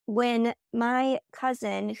When my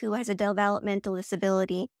cousin, who has a developmental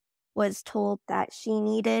disability, was told that she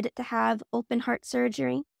needed to have open heart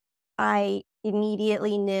surgery, I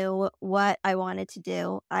immediately knew what I wanted to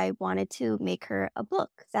do. I wanted to make her a book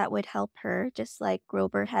that would help her, just like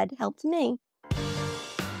Grover had helped me.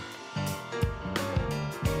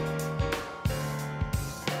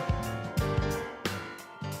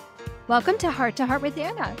 Welcome to Heart with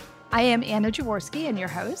Anna. I am Anna Jaworski and your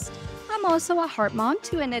host. I'm also a heart mom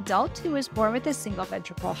to an adult who was born with a single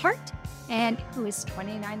ventricle heart and who is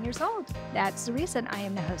 29 years old. That's the reason I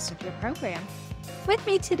am the host of your program. With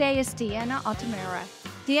me today is Deanna Altomara.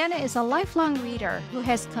 Deanna is a lifelong reader who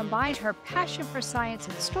has combined her passion for science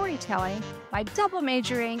and storytelling by double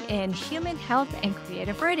majoring in human health and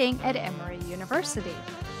creative writing at Emory University.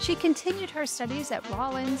 She continued her studies at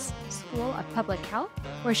Rollins School of Public Health,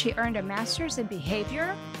 where she earned a master's in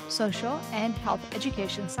behavior, social, and health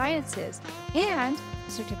education sciences, and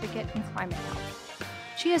a certificate in climate health.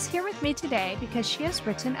 She is here with me today because she has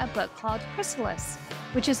written a book called Chrysalis,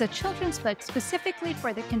 which is a children's book specifically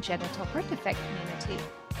for the congenital heart defect community.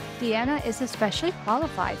 Deanna is especially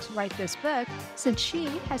qualified to write this book since she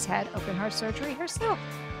has had open heart surgery herself.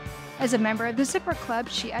 As a member of the Zipper Club,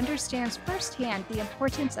 she understands firsthand the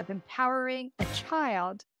importance of empowering a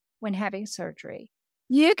child when having surgery.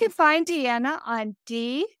 You can find Deanna on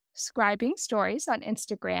Describing Stories on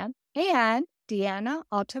Instagram and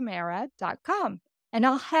deannaaltomara.com. And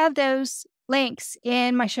I'll have those links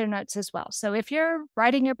in my show notes as well. So if you're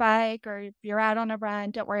riding your bike or if you're out on a run,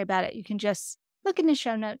 don't worry about it. You can just look in the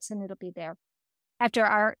show notes and it'll be there. After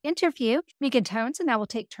our interview, Megan Tones and I will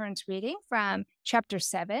take turns reading from Chapter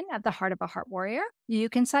 7 of The Heart of a Heart Warrior. You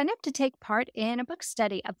can sign up to take part in a book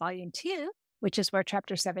study of Volume 2, which is where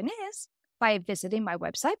Chapter 7 is, by visiting my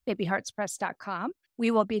website, babyheartspress.com.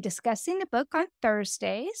 We will be discussing the book on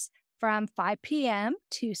Thursdays from 5 p.m.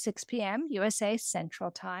 to 6 p.m. USA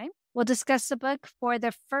Central Time. We'll discuss the book for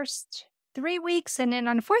the first 3 weeks, and then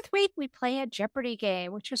on the fourth week, we play a Jeopardy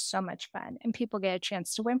game, which is so much fun, and people get a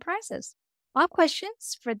chance to win prizes. All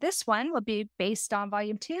questions for this one will be based on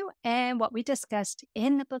Volume 2 and what we discussed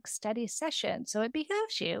in the book study session. So it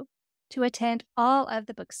behooves you to attend all of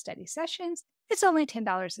the book study sessions. It's only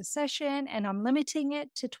 $10 a session, and I'm limiting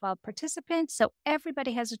it to 12 participants, so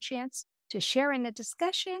everybody has a chance to share in the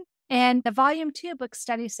discussion. And the Volume 2 book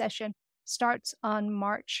study session starts on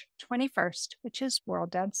March 21st, which is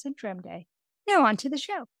World Down Syndrome Day. Now on to the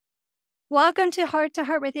show. Welcome to Heart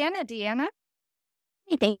with Anna, Deanna.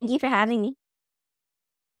 Hey, thank you for having me.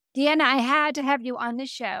 Deanna, I had to have you on the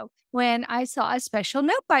show when I saw a special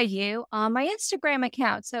note by you on my Instagram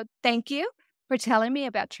account. So thank you for telling me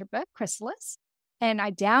about your book, Chrysalis. And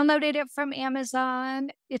I downloaded it from Amazon.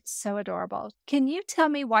 It's so adorable. Can you tell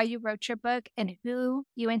me why you wrote your book and who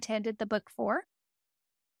you intended the book for?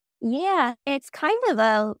 Yeah, it's kind of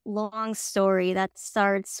a long story that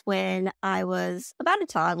starts when I was about a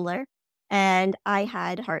toddler and I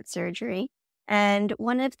had heart surgery. And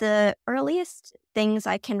one of the earliest things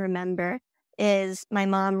I can remember is my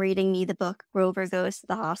mom reading me the book Grover Goes to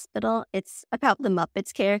the Hospital. It's about the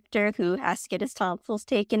Muppets character who has to get his tonsils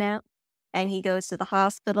taken out. And he goes to the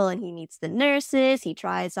hospital and he meets the nurses. He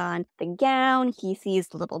tries on the gown. He sees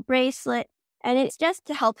the little bracelet. And it's just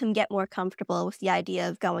to help him get more comfortable with the idea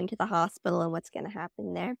of going to the hospital and what's going to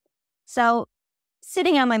happen there. So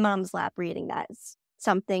sitting on my mom's lap reading that is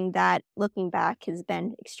something that, looking back, has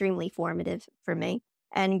been extremely formative for me.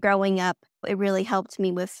 And growing up, it really helped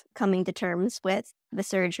me with coming to terms with the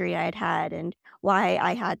surgery I had had and why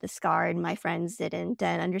I had the scar and my friends didn't,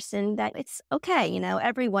 and understanding that it's okay,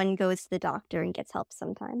 everyone goes to the doctor and gets help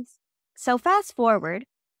sometimes. So fast forward,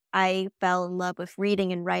 I fell in love with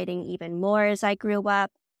reading and writing even more as I grew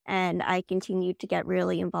up, and I continued to get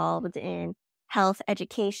really involved in health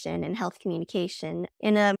education and health communication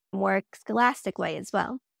in a more scholastic way as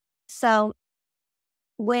well. So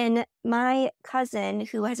when my cousin,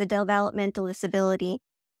 who has a developmental disability,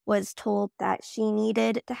 was told that she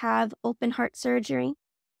needed to have open heart surgery,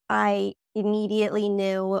 I immediately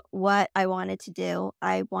knew what I wanted to do.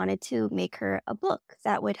 I wanted to make her a book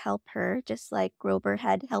that would help her, just like Grover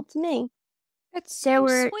had helped me. That's There so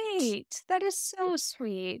were, sweet. That is so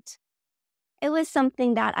sweet. it was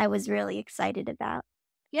something that I was really excited about.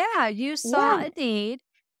 Yeah, you saw Yeah. a need.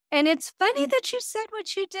 And it's funny that you said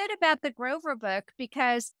what you did about the Grover book,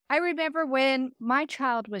 because I remember when my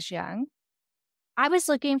child was young, I was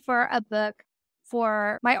looking for a book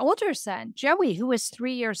for my older son, Joey, who was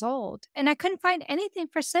 3 years old, and I couldn't find anything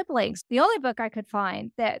for siblings. The only book I could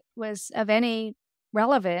find that was of any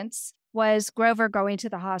relevance was Grover going to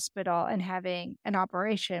the hospital and having an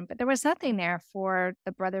operation, but there was nothing there for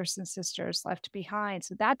the brothers and sisters left behind.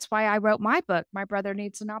 So that's why I wrote my book, My Brother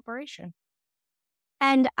Needs an Operation.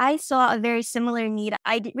 And I saw a very similar need.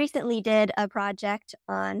 Recently did a project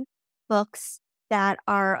on books that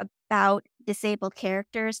are about disabled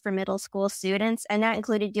characters for middle school students. And that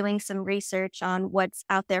included doing some research on what's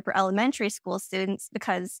out there for elementary school students,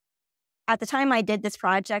 because at the time I did this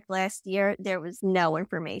project last year, there was no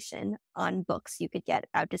information on books you could get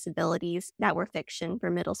about disabilities that were fiction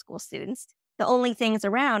for middle school students. The only things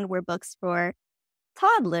around were books for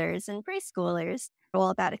toddlers and preschoolers, all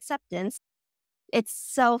about acceptance. It's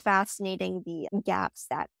so fascinating, the gaps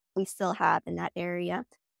that we still have in that area.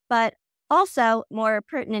 But also, more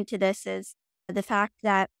pertinent to this is the fact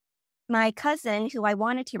that my cousin, who I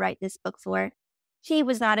wanted to write this book for, she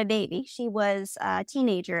was not a baby. She was a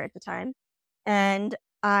teenager at the time. And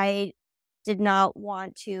I did not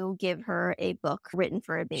want to give her a book written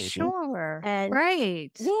for a baby. Sure. And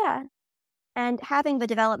Right. yeah, and having the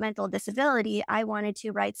developmental disability, I wanted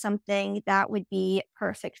to write something that would be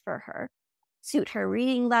perfect for her, suit her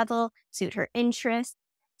reading level, suit her interests.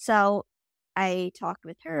 So I talked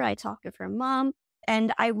with her, I talked with her mom,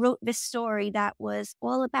 and I wrote this story that was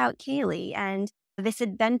all about Kaylee and this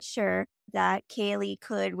adventure that Kaylee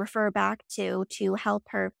could refer back to help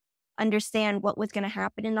her understand what was going to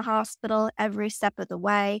happen in the hospital every step of the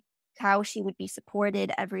way, how she would be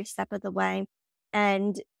supported every step of the way,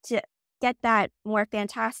 and to get that more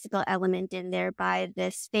fantastical element in there by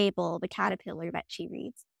this fable, the caterpillar that she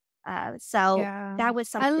reads. So Yeah. that was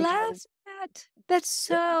I something I love was, that. That's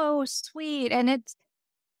so sweet. And it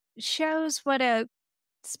shows what a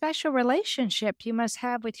special relationship you must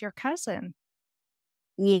have with your cousin.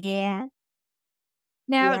 yeah,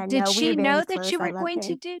 Now, yeah, did no, we were she very know that close. you I were loved going her.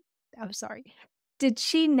 to do I'm sorry. Did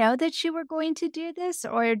she know that you were going to do this,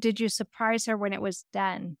 or did you surprise her when it was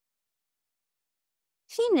done?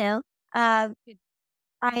 She knew. Uh, Good.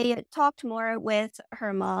 I talked more with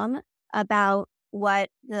her mom about what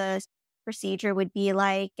the procedure would be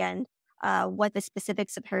like and what the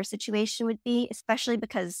specifics of her situation would be, especially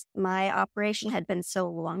because my operation had been so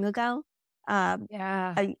long ago. Um,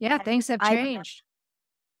 Yeah. I, Yeah, things have I changed.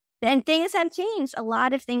 And things have changed. A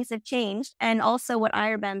lot of things have changed. And also, what I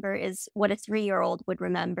remember is what a 3-year-old would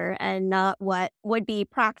remember and not what would be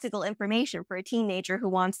practical information for a teenager who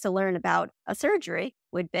wants to learn about a surgery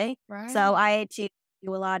would be. So, Right. I had to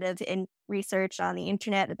do a lot of research on the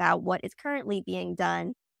internet about what is currently being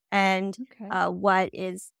done and Okay. what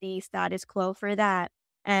is the status quo for that.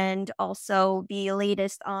 And also the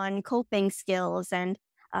latest on coping skills and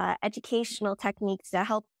educational techniques to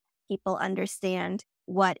help people understand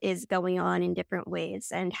what is going on in different ways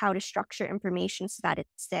and how to structure information so that it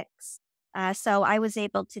sticks. So I was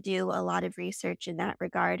able to do a lot of research in that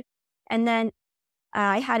regard. And then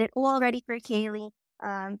I had it all ready for Kaylee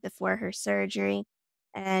before her surgery.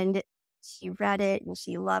 And she read it and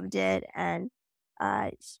she loved it. And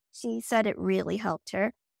she said it really helped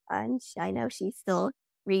her. And I know she still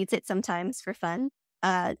reads it sometimes for fun.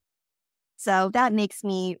 Uh, so that makes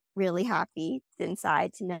me really happy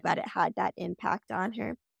inside to know that it had that impact on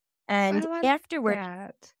her. And Oh, I love afterwards,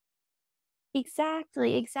 that.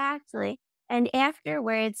 exactly, exactly. And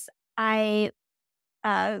afterwards, I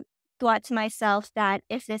uh, thought to myself that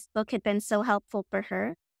if this book had been so helpful for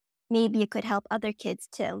her, maybe it could help other kids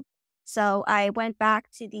too. So I went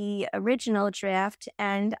back to the original draft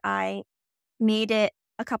and I made it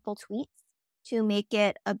a couple tweaks to make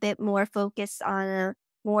it a bit more focused on a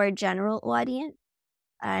more general audience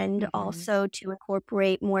and Mhm. also to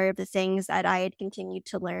incorporate more of the things that I had continued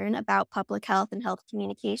to learn about public health and health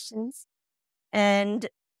communications. And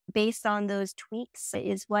based on those tweaks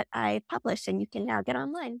is what I published, and you can now get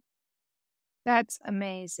online. That's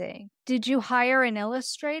amazing. Did you hire an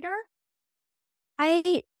illustrator?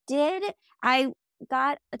 I did. I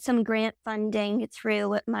got some grant funding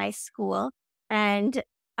through my school, and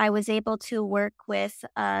I was able to work with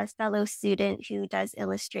a fellow student who does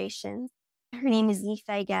illustrations. Her name is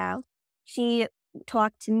Yifei Gao. She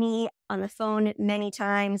talked to me on the phone many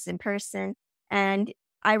times in person, and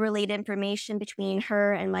I relayed information between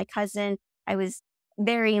her and my cousin. I was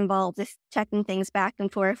very involved with checking things back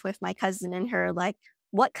and forth with my cousin and her, like,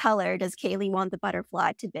 what color does Kaylee want the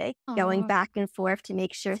butterfly to be? Going Oh, back and forth to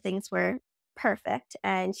make sure things were perfect.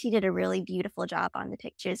 And she did a really beautiful job on the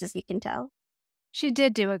pictures, as you can tell. she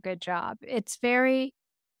did do a good job. It's very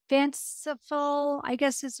fanciful, I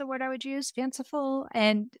guess is the word I would use, fanciful,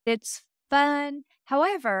 and it's fun.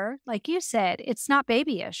 However, like you said, it's not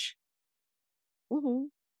babyish.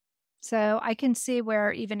 Hmm. So I can see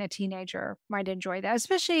where even a teenager might enjoy that,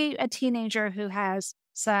 especially a teenager who has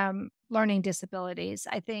some learning disabilities.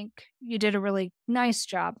 I think you did a really nice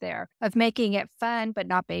job there of making it fun, but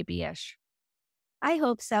not babyish. I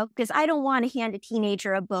hope so, because I don't want to hand a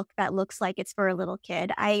teenager a book that looks like it's for a little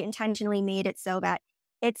kid. I intentionally made it so that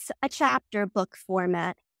it's a chapter book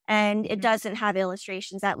format and it Mhm. doesn't have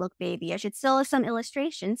illustrations that look babyish. It still has some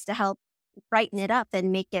illustrations to help brighten it up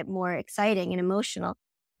and make it more exciting and emotional.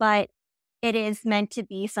 But it is meant to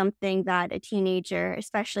be something that a teenager,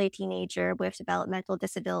 especially a teenager with developmental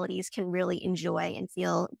disabilities, can really enjoy and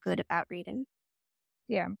feel good about reading.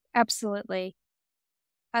 Yeah, absolutely.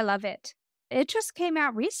 I love it. It just came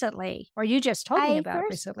out recently, or you just told me I about it first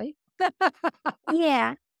recently.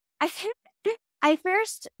 Yeah. I think I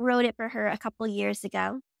first wrote it for her a couple years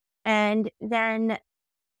ago, and then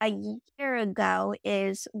a year ago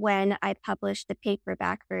is when I published the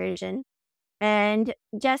paperback version, and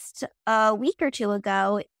just a week or 2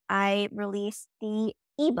 ago, I released the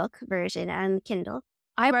ebook version on Kindle.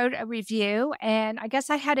 I wrote a review, and I guess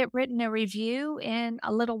I hadn't written a review in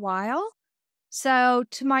a little while. So,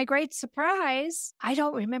 to my great surprise, I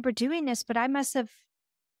don't remember doing this, but I must have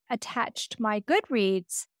attached my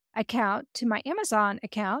Goodreads account to my Amazon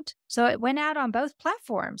account. So it went out on both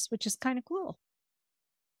platforms, which is kind of cool.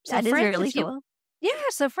 So That is friends, really if you cool. yeah,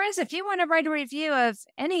 so friends, if you want to write a review of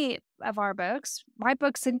any of our books, my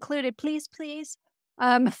books included, please,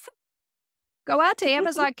 um, go out to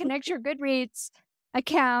Amazon, connect your Goodreads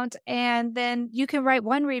account, and then you can write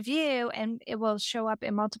one review and it will show up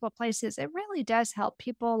in multiple places. It really does help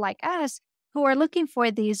people like us who are looking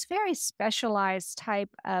for these very specialized type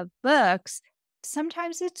of books.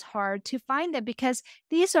 Sometimes it's hard to find them because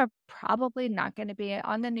these are probably not going to be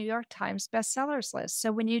on the New York Times bestsellers list.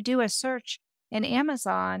 So when you do a search in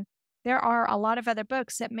Amazon, there are a lot of other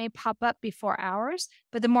books that may pop up before ours,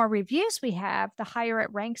 but the more reviews we have, the higher it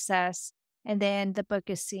ranks us, and then the book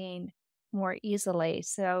is seen more easily.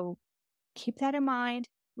 So keep that in mind.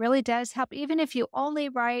 Really does help. Even if you only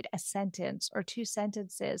write a sentence or two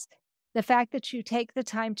sentences, the fact that you take the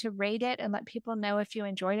time to rate it and let people know if you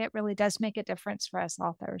enjoyed it really does make a difference for us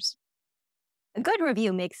authors. A good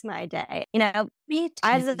review makes my day. Me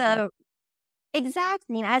As too. a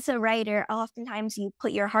Exactly, and as a writer, oftentimes you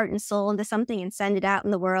put your heart and soul into something and send it out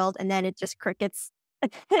in the world, and then it just crickets. I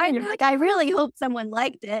And you're know. like, "I really hope someone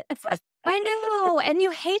liked it." I know. And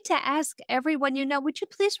you hate to ask everyone you know, would you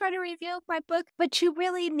please write a review of my book? But you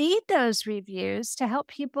really need those reviews to help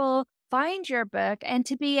people find your book and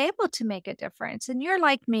to be able to make a difference. And you're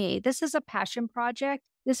like me. This is a passion project.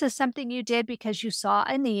 This is something you did because you saw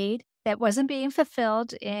a need that wasn't being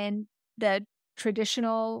fulfilled in the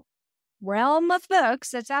traditional realm of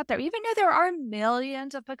books that's out there. Even though there are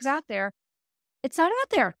millions of books out there, it's not out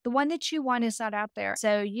there. The one that you want is not out there.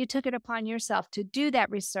 So you took it upon yourself to do that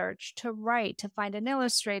research, to write, to find an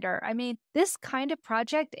illustrator. I mean, this kind of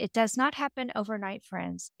project, it does not happen overnight,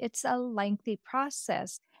 friends. It's a lengthy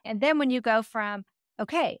process. And then when you go from,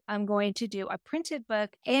 okay, I'm going to do a printed book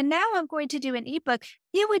and now I'm going to do an ebook,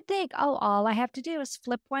 you would think, oh, all I have to do is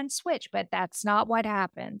flip one switch. But that's not what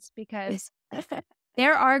happens because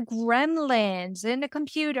there are gremlins in the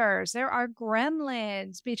computers. There are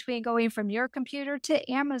gremlins between going from your computer to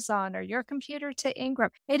Amazon or your computer to Ingram.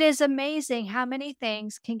 It is amazing how many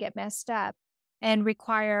things can get messed up and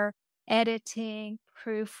require editing,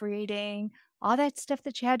 proofreading, all that stuff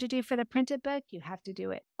that you had to do for the printed book. You have to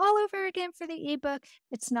do it all over again for the ebook.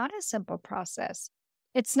 It's not a simple process.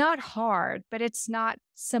 It's not hard, but it's not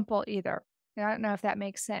simple either. I don't know if that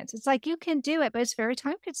makes sense. It's like you can do it, but it's very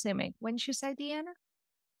time consuming. Wouldn't you say, Deanna?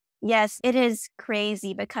 Yes, it is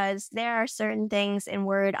crazy because there are certain things in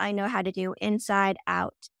Word I know how to do inside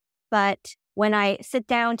out, but when I sit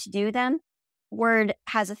down to do them, Word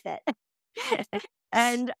has a fit.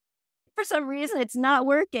 And for some reason, it's not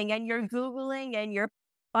working, and you're Googling, and you're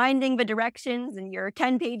finding the directions, and you're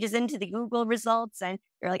 10 pages into the Google results, and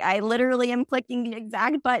you're like, "I literally am clicking the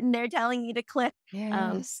exact button they're telling me to click."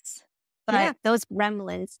 Um, Yes. but Yeah. those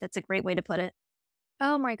gremlins, that's a great way to put it.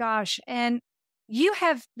 Oh my gosh. And you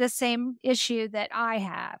have the same issue that I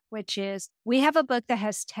have, which is we have a book that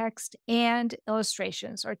has text and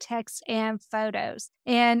illustrations or text and photos.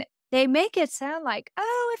 And they make it sound like,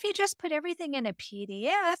 oh, if you just put everything in a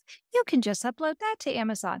PDF, you can just upload that to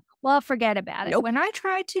Amazon. Well, forget about it. Nope. When I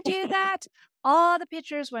tried to do that, all the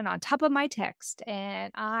pictures went on top of my text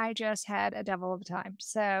and I just had a devil of a time.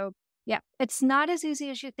 So, yeah, it's not as easy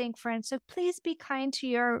as you think, friends. So please be kind to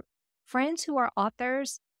your friends who are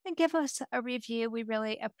authors and give us a review. We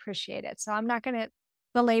really appreciate it. So I'm not going to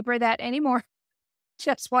belabor that anymore.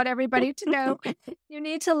 Just want everybody to know you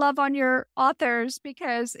need to love on your authors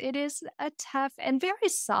because it is a tough and very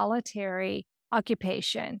solitary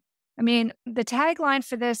occupation. I mean, the tagline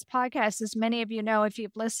for this podcast, as many of you know, if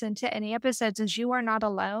you've listened to any episodes, is "You are not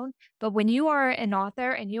alone." But when you are an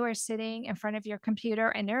author and you are sitting in front of your computer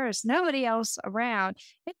and there is nobody else around,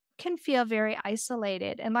 it can feel very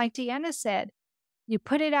isolated. And like Deanna said, you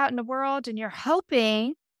put it out in the world and you're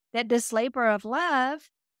hoping that this labor of love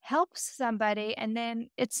helps somebody. And then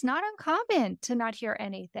it's not uncommon to not hear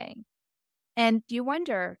anything. And you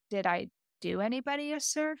wonder, did I do anybody a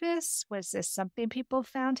service? Was this something people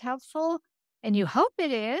found helpful? And you hope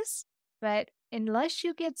it is, but unless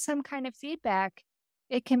you get some kind of feedback,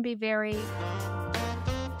 it can be very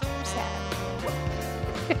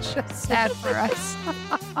sad. It's just sad for us.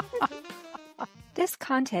 This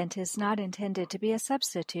content is not intended to be a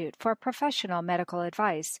substitute for professional medical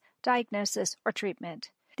advice, diagnosis, or treatment.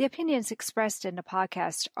 The opinions expressed in the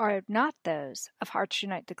podcast are not those of Hearts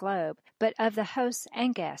Unite the Globe, but of the hosts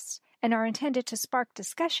and guests, and are intended to spark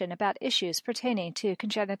discussion about issues pertaining to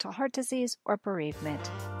congenital heart disease or bereavement.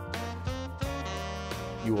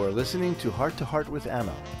 You are listening to Heart with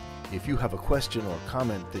Anna. If you have a question or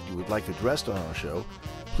comment that you would like addressed on our show,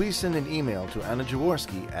 please send an email to Anna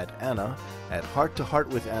Jaworski at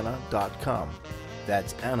anna@hearttoheartwithanna.com.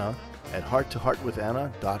 That's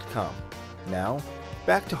anna@hearttoheartwithanna.com. Now,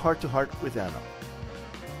 back to Heart with Anna.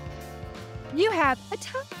 You have a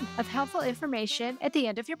ton of helpful information at the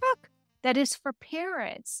end of your book that is for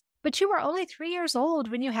parents. But you were only 3 years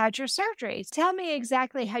old when you had your surgery. Tell me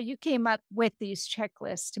exactly how you came up with these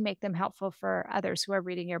checklists to make them helpful for others who are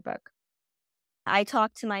reading your book. I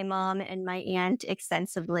talked to my mom and my aunt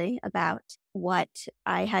extensively about what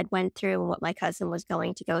I had went through and what my cousin was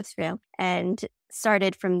going to go through, and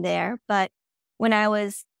started from there. But when I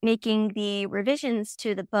was making the revisions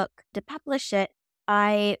to the book to publish it,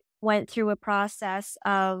 I went through a process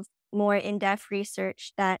of more in-depth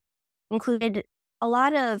research that included a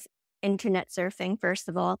lot of internet surfing, first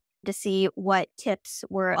of all, to see what tips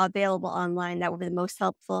were available online that were the most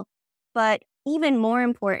helpful. But even more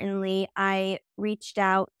importantly, I reached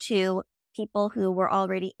out to people who were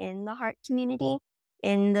already in the heart community,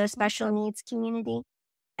 in the special needs community,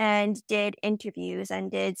 and did interviews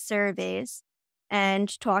and did surveys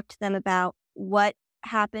and talked to them about what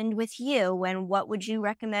happened with you and what would you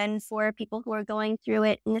recommend for people who are going through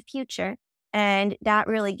it in the future. And that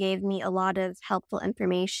really gave me a lot of helpful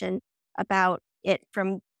information about it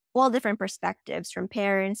from all different perspectives, from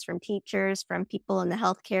parents, from teachers, from people in the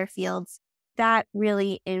healthcare fields. That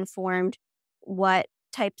really informed what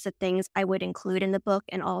types of things I would include in the book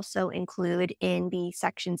and also include in the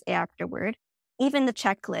sections afterward. Even the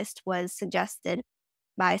checklist was suggested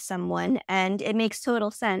by someone, and it makes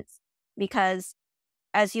total sense because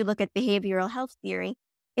as you look at behavioral health theory,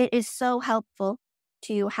 it is so helpful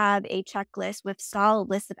to have a checklist with solid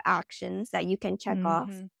list of actions that you can check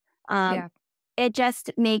off. Yeah. It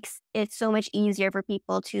just makes it so much easier for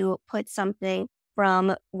people to put something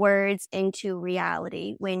from words into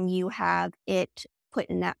reality when you have it put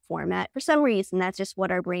in that format. For some reason, that's just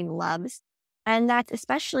what our brain loves. And that's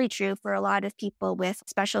especially true for a lot of people with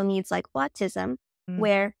special needs like autism,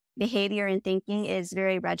 where behavior and thinking is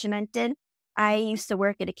very regimented. I used to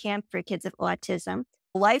work at a camp for kids with autism.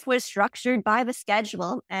 Life was structured by the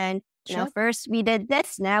schedule. And, first we did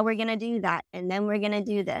this, now we're going to do that. And then we're going to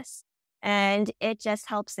do this. And it just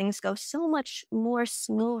helps things go so much more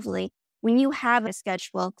smoothly when you have a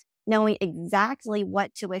schedule, knowing exactly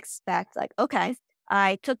what to expect. Like, okay,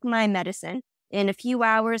 I took my medicine. In a few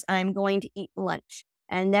hours, I'm going to eat lunch.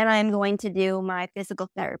 And then I'm going to do my physical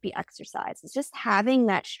therapy exercises. Just having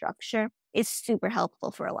that structure is super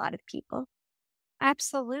helpful for a lot of people.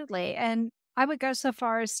 Absolutely. And I would go so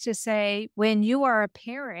far as to say, when you are a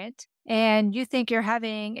parent and you think you're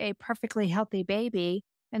having a perfectly healthy baby,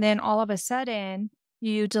 and then all of a sudden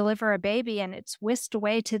you deliver a baby and it's whisked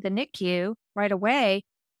away to the NICU right away,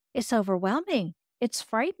 it's overwhelming. It's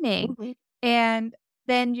frightening. Mhm. And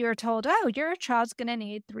then you're told, oh, your child's going to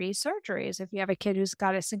need 3 surgeries if you have a kid who's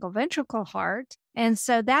got a single ventricle heart. And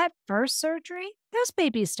so that first surgery, those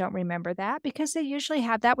babies don't remember that because they usually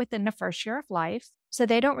have that within the first year of life. So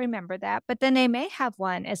they don't remember that. But then they may have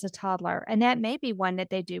one as a toddler, and that may be one that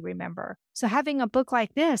they do remember. So having a book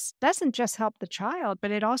like this doesn't just help the child, but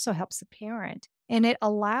it also helps the parent. And it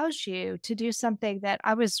allows you to do something that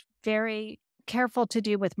I was very careful to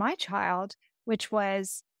do with my child, which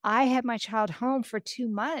was I had my child home for 2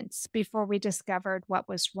 months before we discovered what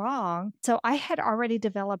was wrong. So I had already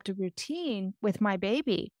developed a routine with my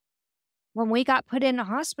baby. When we got put in the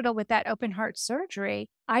hospital with that open heart surgery,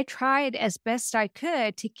 I tried as best I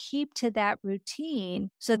could to keep to that routine.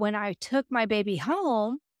 So when I took my baby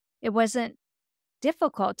home, it wasn't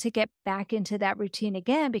difficult to get back into that routine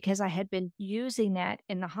again because I had been using that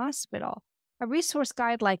in the hospital. A resource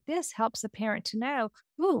guide like this helps the parent to know,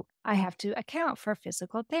 ooh, I have to account for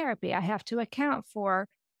physical therapy. I have to account for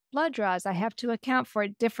blood draws. I have to account for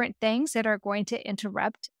different things that are going to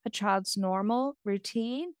interrupt a child's normal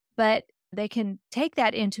routine, but they can take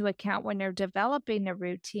that into account when they're developing the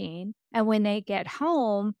routine. And when they get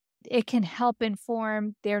home, it can help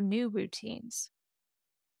inform their new routines.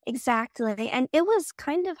 Exactly. And it was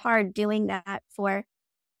kind of hard doing that for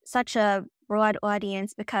such a broad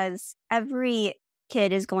audience because every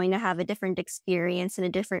kid is going to have a different experience and a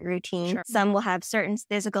different routine. Sure. Some will have certain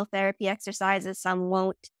physical therapy exercises, some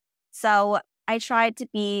won't. So I tried to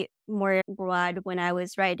be more broad when I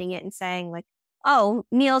was writing it and saying, like, oh,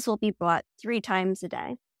 meals will be brought 3 times a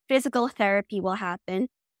day. Physical therapy will happen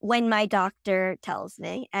when my doctor tells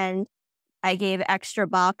me. And I gave extra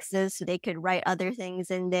boxes so they could write other things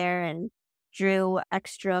in there and drew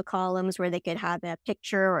extra columns where they could have a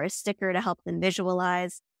picture or a sticker to help them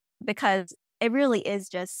visualize because it really is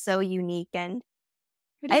just so unique. And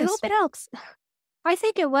It I is. hope it helps. I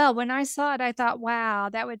think it will. When I saw it, I thought, wow,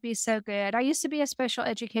 that would be so good. I used to be a special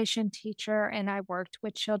education teacher and I worked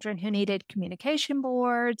with children who needed communication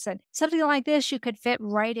boards and something like this. You could fit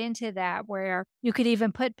right into that, where you could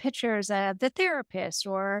even put pictures of the therapist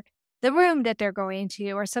or the room that they're going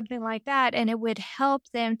to or something like that. And it would help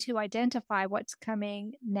them to identify what's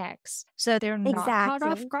coming next so they're not caught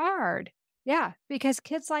off Exactly. guard. Yeah, because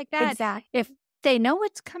kids like that, Exactly. if they know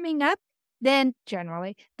what's coming up, then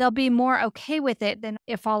generally they'll be more okay with it than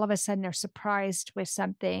if all of a sudden they're surprised with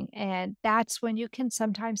something. And that's when you can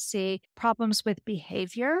sometimes see problems with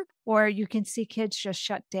behavior, or you can see kids just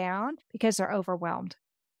shut down because they're overwhelmed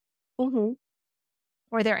Hmm.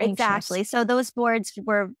 or they're anxious. Exactly. So those boards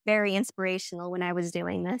were very inspirational when I was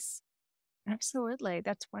doing this. Absolutely.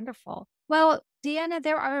 That's wonderful. Well, Deanna,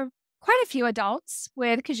 there are quite a few adults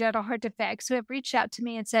with congenital heart defects who have reached out to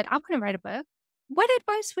me and said, I want to write a book. What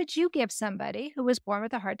advice would you give somebody who was born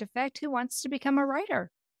with a heart defect who wants to become a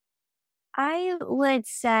writer? I would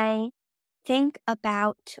say think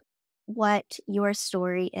about what your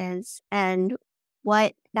story is and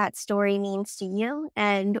what that story means to you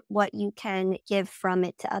and what you can give from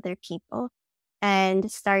it to other people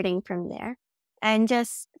and starting from there. And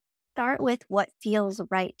just start with what feels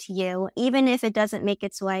right to you, even if it doesn't make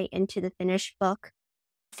its way into the finished book.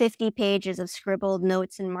 50 pages of scribbled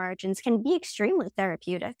notes and margins can be extremely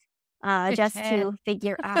therapeutic It just to can.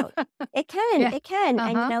 figure out. It can, Yeah. it can.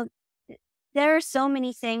 And, Uh-huh. there are so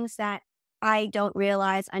many things that I don't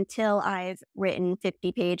realize until I've written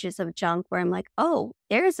 50 pages of junk where I'm like, oh,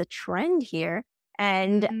 there's a trend here.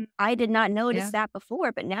 And Mm, I did not notice yeah. that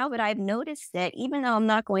before. But now that I've noticed it, even though I'm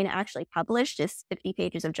not going to actually publish this 50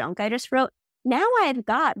 pages of junk I just wrote, now I've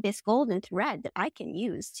got this golden thread that I can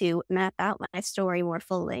use to map out my story more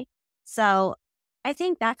fully. So I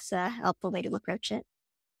think that's a helpful way to approach it.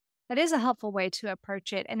 That is a helpful way to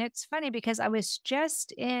approach it. And it's funny because I was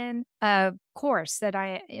just in a course that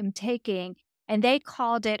I am taking and they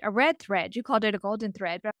called it a red thread. You called it a golden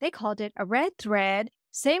thread, but they called it a red thread,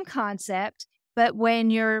 same concept, but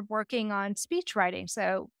when you're working on speech writing.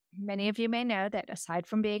 So many of you may know that aside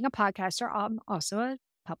from being a podcaster, I'm also a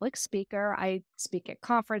public speaker. I speak at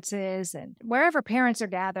conferences and wherever parents are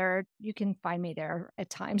gathered, you can find me there at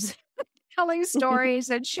times. Telling stories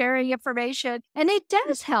and sharing information. And it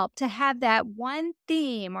does help to have that one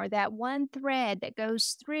theme or that one thread that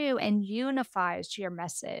goes through and unifies your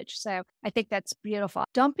message. So I think that's beautiful.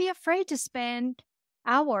 Don't be afraid to spend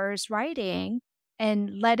hours writing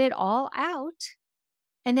and let it all out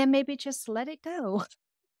and then maybe just let it go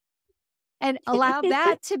and allow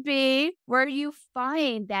that to be where you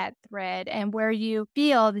find that thread and where you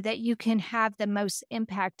feel that you can have the most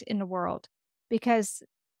impact in the world. Because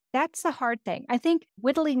that's the hard thing. I think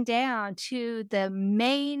whittling down to the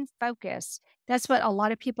main focus, that's what a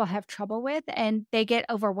lot of people have trouble with, and they get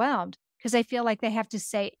overwhelmed because they feel like they have to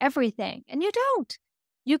say everything, and you don't.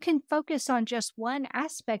 You can focus on just one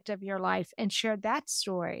aspect of your life and share that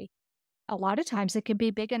story. A lot of times it can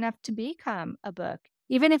be big enough to become a book,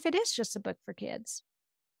 even if it is just a book for kids.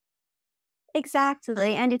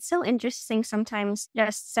 Exactly. And it's so interesting sometimes,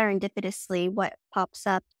 just serendipitously, what pops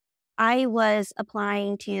up. I was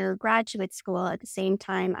applying to graduate school at the same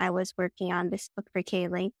time I was working on this book for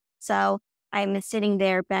Kaylee. So I'm sitting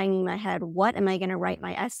there banging my head, what am I going to write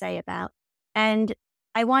my essay about? And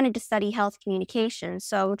I wanted to study health communications.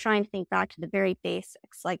 So trying to think back to the very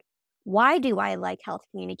basics, like, why do I like health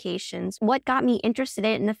communications? What got me interested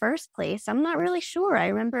in it in the first place? I'm not really sure. I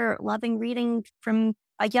remember loving reading from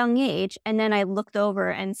a young age. And then I looked over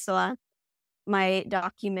and saw my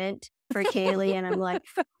document for Kaylee. And I'm like,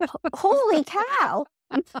 holy cow,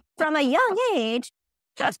 from a young age.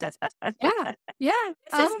 Yeah. Yeah.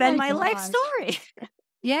 This has been my life story.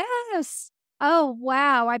 Yes. Oh,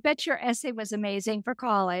 wow. I bet your essay was amazing for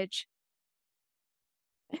college.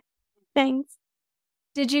 Thanks.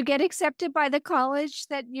 Did you get accepted by the college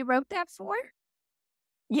that you wrote that for?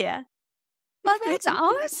 Yeah. Well, that's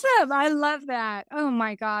awesome. I love that. Oh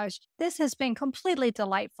my gosh. This has been completely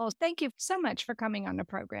delightful. Thank you so much for coming on the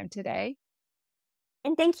program today.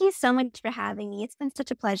 And thank you so much for having me. It's been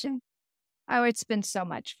such a pleasure. Oh, it's been so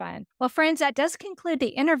much fun. Well, friends, that does conclude the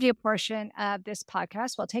interview portion of this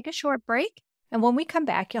podcast. We'll take a short break. And when we come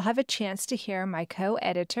back, you'll have a chance to hear my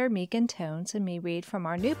co-editor, Megan Tones, and me read from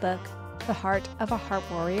our new book, The Heart of a Heart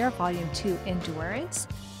Warrior, Volume 2, Endurance.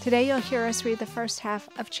 Today, you'll hear us read the first half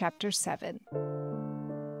of Chapter 7.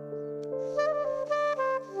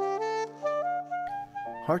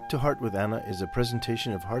 Heart to Heart with Anna is a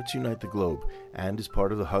presentation of Hearts Unite the Globe and is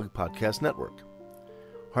part of the HUG Podcast Network.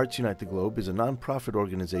 Hearts Unite the Globe is a non-profit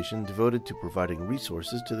organization devoted to providing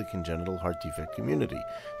resources to the congenital heart defect community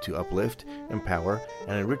to uplift, empower,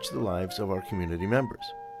 and enrich the lives of our community members.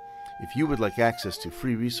 If you would like access to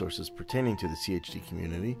free resources pertaining to the CHD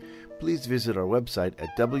community, please visit our website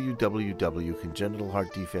at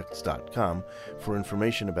www.congenitalheartdefects.com for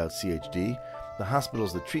information about CHD, the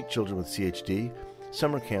hospitals that treat children with CHD,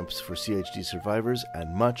 summer camps for CHD survivors,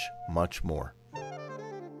 and much, much more.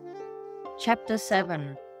 Chapter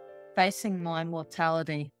 7, Facing My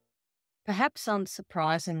Mortality. Perhaps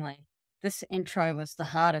unsurprisingly, this intro was the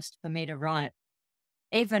hardest for me to write.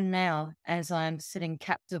 Even now, as I am sitting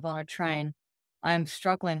captive on a train, I am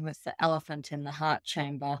struggling with the elephant in the heart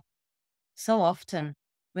chamber. So often,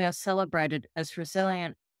 we are celebrated as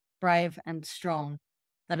resilient, brave, and strong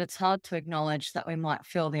that it's hard to acknowledge that we might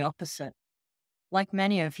feel the opposite. Like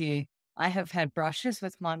many of you, I have had brushes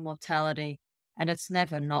with my mortality, and it's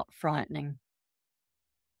never not frightening.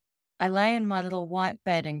 I lay in my little white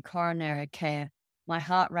bed in coronary care, my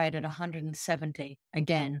heart rate at 170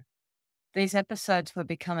 again. These episodes were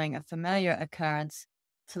becoming a familiar occurrence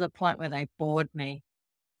to the point where they bored me.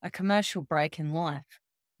 A commercial break in life,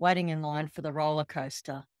 waiting in line for the roller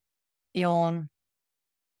coaster. Yawn.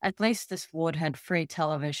 At least this ward had free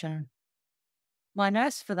television. My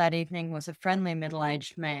nurse for that evening was a friendly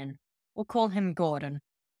middle-aged man, we'll call him Gordon,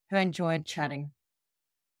 who enjoyed chatting.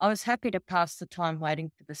 I was happy to pass the time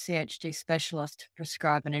waiting for the CHD specialist to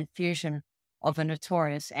prescribe an infusion of a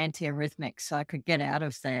notorious antiarrhythmic so I could get out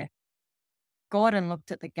of there. Gordon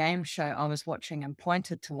looked at the game show I was watching and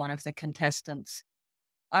pointed to one of the contestants.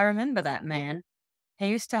 I remember that man. He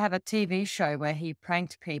used to have a TV show where he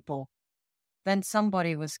pranked people. Then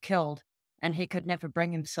somebody was killed, and he could never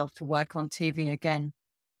bring himself to work on TV again.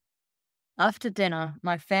 After dinner,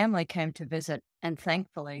 my family came to visit, and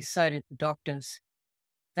thankfully, so did the doctors.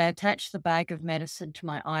 They attached the bag of medicine to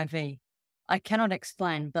my IV. I cannot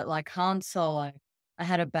explain, but like Han Solo, I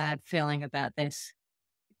had a bad feeling about this.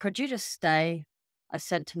 Could you just stay? I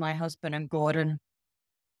said to my husband and Gordon.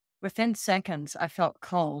 Within seconds, I felt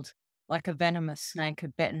cold, like a venomous snake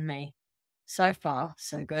had bitten me. So far,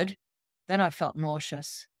 so good. Then I felt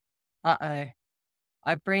nauseous. Uh-oh.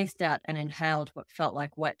 I breathed out and inhaled what felt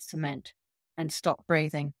like wet cement, and stopped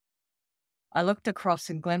breathing. I looked across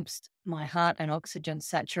and glimpsed my heart and oxygen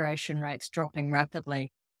saturation rates dropping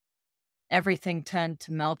rapidly. Everything turned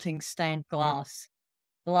to melting stained glass.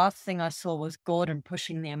 The last thing I saw was Gordon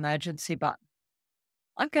pushing the emergency button.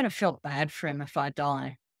 I'm going to feel bad for him if I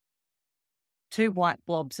die. 2 white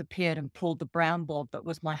blobs appeared and pulled the brown blob that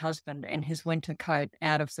was my husband in his winter coat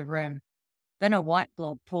out of the room. Then a white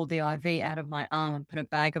blob pulled the IV out of my arm and put a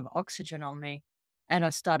bag of oxygen on me, and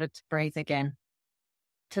I started to breathe again.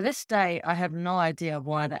 To this day, I have no idea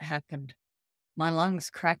why that happened. My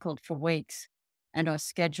lungs crackled for weeks, and I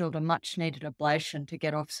scheduled a much-needed ablation to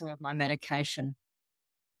get off some of my medication.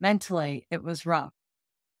 Mentally, it was rough.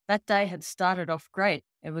 That day had started off great.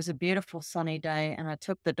 It was a beautiful sunny day, and I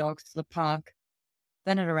took the dogs to the park.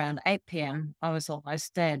 Then at around 8 p.m., I was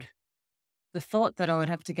almost dead. The thought that I would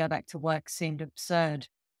have to go back to work seemed absurd.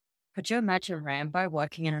 Could you imagine Rambo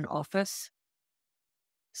working in an office?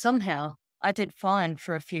 Somehow, I did fine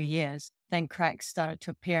for a few years, then cracks started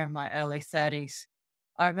to appear in my early 30s.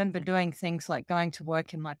 I remember doing things like going to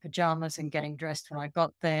work in my pajamas and getting dressed when I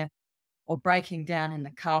got there, or breaking down in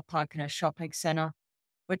the car park in a shopping centre,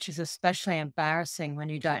 which is especially embarrassing when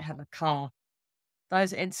you don't have a car.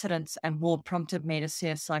 Those incidents and more prompted me to see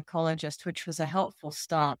a psychologist, which was a helpful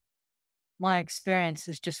start. My experience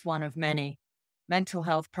is just one of many. Mental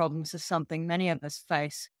health problems are something many of us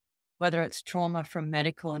face, whether it's trauma from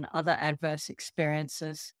medical and other adverse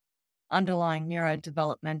experiences. underlying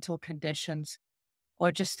neurodevelopmental conditions,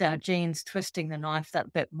 or just our genes twisting the knife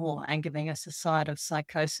that bit more and giving us a side of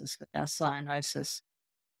psychosis with our cyanosis.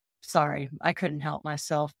 Sorry, I couldn't help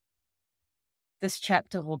myself. This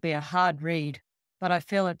chapter will be a hard read, but I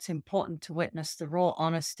feel it's important to witness the raw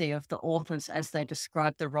honesty of the authors as they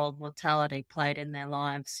describe the role mortality played in their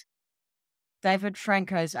lives. David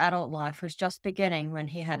Franco's adult life was just beginning when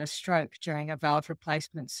he had a stroke during a valve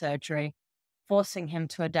replacement surgery, forcing him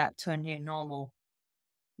to adapt to a new normal.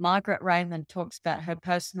 Margaret Raymond talks about her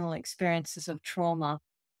personal experiences of trauma,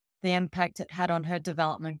 the impact it had on her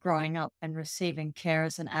development growing up and receiving care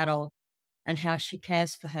as an adult, and how she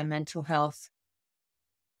cares for her mental health.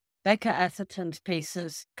 Becca Atherton's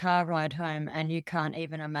pieces, Car Ride Home and You Can't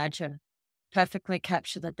Even Imagine, perfectly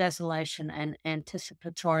capture the desolation and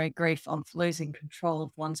anticipatory grief of losing control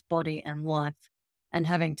of one's body and life and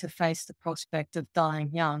having to face the prospect of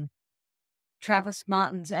dying young. Travis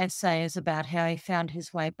Martin's essay is about how he found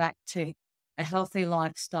his way back to a healthy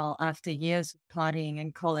lifestyle after years of partying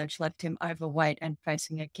in college left him overweight and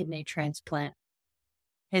facing a kidney transplant.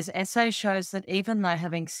 His essay shows that even though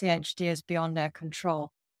having CHD is beyond our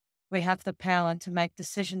control, we have the power to make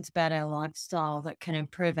decisions about our lifestyle that can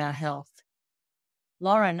improve our health.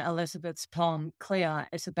 Lauren Elizabeth's poem, Clear,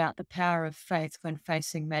 is about the power of faith when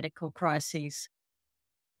facing medical crises.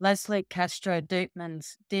 Leslie Castro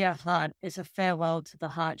Dupeman's Dear Heart is a farewell to the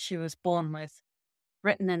heart she was born with,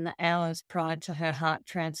 written in the hours prior to her heart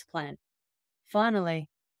transplant. Finally,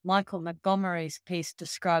 Michael Montgomery's piece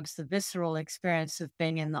describes the visceral experience of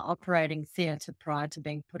being in the operating theatre prior to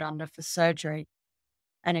being put under for surgery,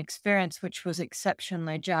 an experience which was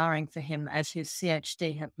exceptionally jarring for him as his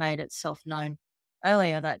CHD had made itself known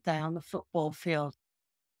earlier that day on the football field.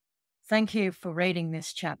 Thank you for reading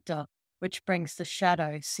this chapter, which brings the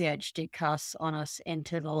shadow CHD casts on us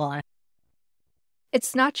into the light.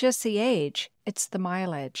 It's Not Just the Age, It's the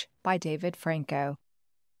Mileage by David Franco.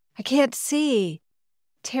 I can't see.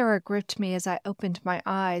 Terror gripped me as I opened my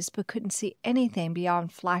eyes but couldn't see anything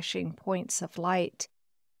beyond flashing points of light.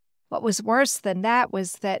 What was worse than that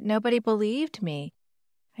was that nobody believed me.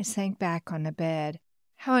 I sank back on the bed.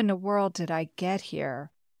 How in the world did I get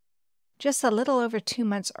here? Just a little over 2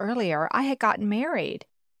 months earlier, I had gotten married.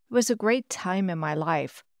 It was a great time in my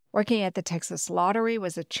life. Working at the Texas Lottery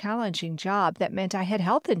was a challenging job that meant I had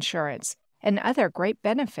health insurance and other great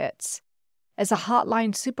benefits. As a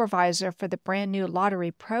hotline supervisor for the brand new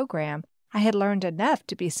lottery program, I had learned enough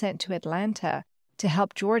to be sent to Atlanta to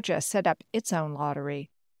help Georgia set up its own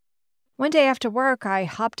lottery. One day after work, I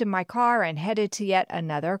hopped in my car and headed to yet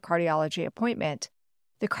another cardiology appointment.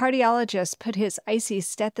 The cardiologist put his icy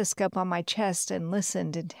stethoscope on my chest and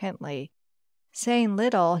listened intently. Saying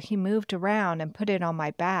little, he moved around and put it on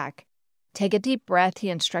my back. "Take a deep breath,"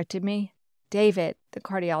 he instructed me. "David," the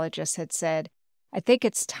cardiologist had said, "I think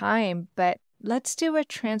it's time, but let's do a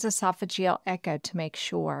transesophageal echo to make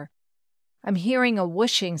sure. I'm hearing a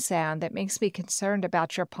whooshing sound that makes me concerned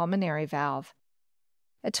about your pulmonary valve."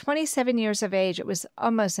 At 27 years of age, it was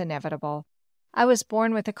almost inevitable. I was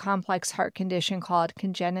born with a complex heart condition called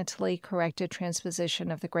congenitally corrected transposition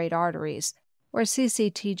of the great arteries, or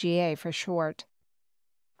CCTGA for short.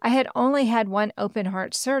 I had only had one open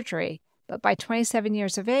heart surgery, but by 27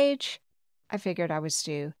 years of age, I figured I was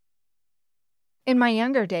due. In my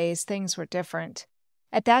younger days, things were different.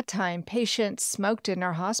 At that time, patients smoked in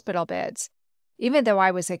our hospital beds. Even though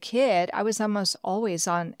I was a kid, I was almost always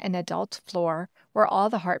on an adult floor where all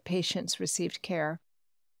the heart patients received care.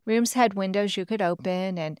 Rooms had windows you could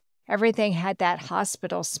open, and everything had that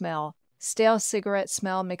hospital smell, stale cigarette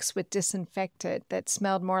smell mixed with disinfectant that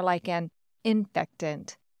smelled more like an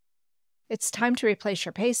infectant. "It's time to replace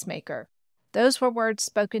your pacemaker." Those were words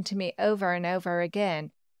spoken to me over and over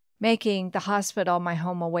again, making the hospital my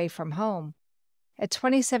home away from home. At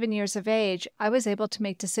 27 years of age, I was able to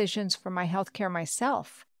make decisions for my health care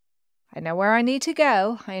myself. "I know where I need to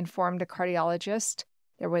go," I informed the cardiologist.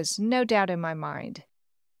 There was no doubt in my mind.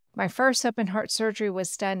 My first open heart surgery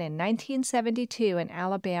was done in 1972 in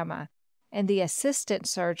Alabama, and the assistant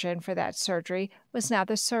surgeon for that surgery was now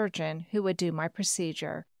the surgeon who would do my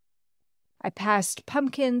procedure. I passed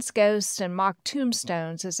pumpkins, ghosts, and mock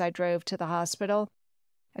tombstones as I drove to the hospital.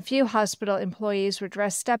 A few hospital employees were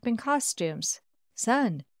dressed up in costumes.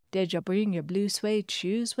 "Son, did you bring your blue suede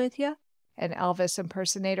shoes with you?" an Elvis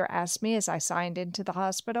impersonator asked me as I signed into the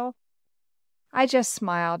hospital. I just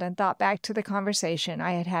smiled and thought back to the conversation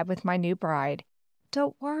I had had with my new bride.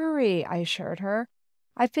 "Don't worry," I assured her.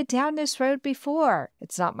 "I've been down this road before.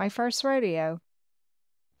 It's not my first rodeo."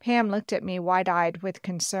 Pam looked at me wide-eyed with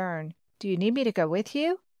concern. "Do you need me to go with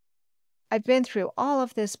you?" "I've been through all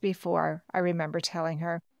of this before," I remember telling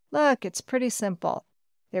her. Look, it's pretty simple.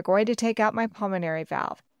 They're going to take out my pulmonary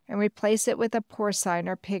valve and replace it with a porcine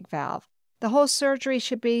or pig valve. The whole surgery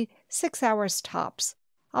should be 6 hours tops.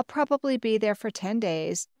 I'll probably be there for 10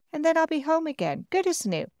 days, and then I'll be home again, good as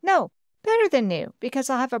new. No, better than new, because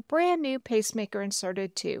I'll have a brand new pacemaker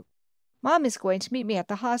inserted too. Mom is going to meet me at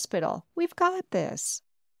the hospital. We've got this.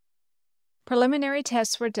 Preliminary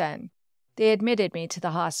tests were done. They admitted me to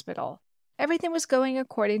the hospital. Everything was going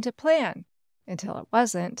according to plan, until it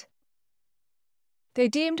wasn't. They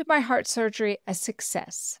deemed my heart surgery a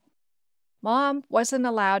success. Mom wasn't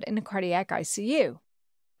allowed in the cardiac ICU.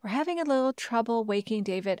 We're having a little trouble waking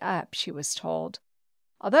David up, she was told.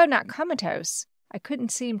 Although not comatose, I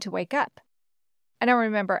couldn't seem to wake up. I don't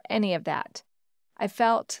remember any of that. I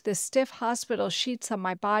felt the stiff hospital sheets on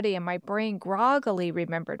my body, and my brain groggily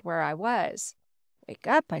remembered where I was. Wake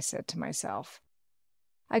up, I said to myself.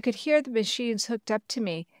 I could hear the machines hooked up to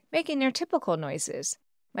me making their typical noises.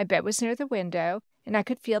 My bed was near the window, and I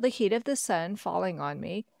could feel the heat of the sun falling on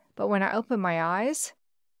me, but when I opened my eyes,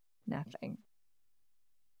 nothing.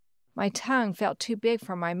 My tongue felt too big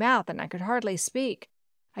for my mouth, and I could hardly speak.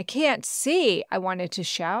 I can't see, I wanted to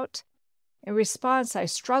shout. In response, I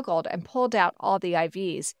struggled and pulled out all the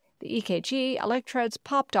IVs. The EKG electrodes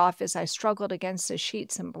popped off as I struggled against the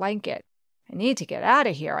sheets and blanket. I need to get out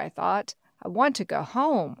of here, I thought. I want to go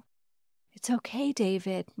home. It's okay,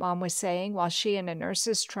 David, Mom was saying while she and the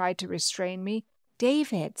nurses tried to restrain me.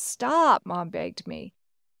 David, stop, Mom begged me.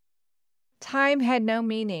 Time had no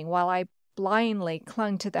meaning while I blindly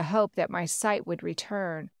clung to the hope that my sight would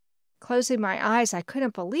return. Closing my eyes, I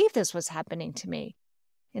couldn't believe this was happening to me.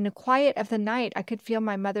 In the quiet of the night, I could feel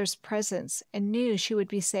my mother's presence and knew she would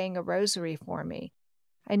be saying a rosary for me.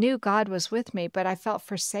 I knew God was with me, but I felt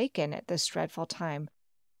forsaken at this dreadful time.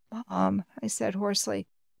 Mom, I said hoarsely,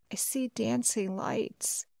 I see dancing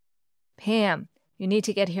lights. Pam, you need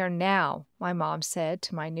to get here now, my mom said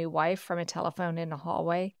to my new wife from a telephone in the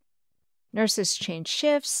hallway. Nurses changed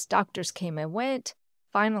shifts, doctors came and went.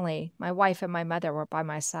 Finally, my wife and my mother were by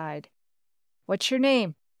my side. What's your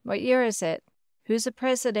name? What year is it? Who's the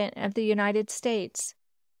President of the United States?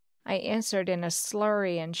 I answered in a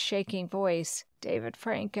slurry and shaking voice, David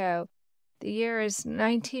Franco. The year is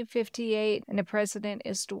 1958, and the President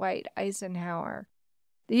is Dwight Eisenhower.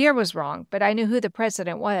 The year was wrong, but I knew who the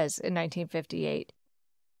President was in 1958.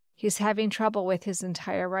 He's having trouble with his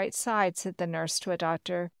entire right side, said the nurse to a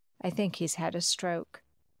doctor. I think he's had a stroke.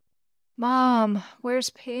 Mom, where's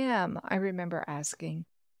Pam? I remember asking.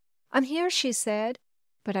 I'm here, she said,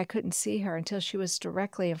 but I couldn't see her until she was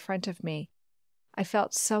directly in front of me. I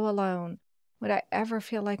felt so alone. Would I ever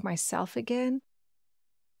feel like myself again?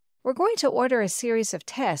 We're going to order a series of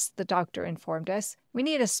tests, the doctor informed us. We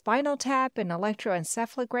need a spinal tap, an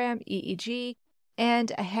electroencephalogram, EEG,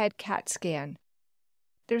 and a head CAT scan.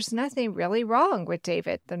 There's nothing really wrong with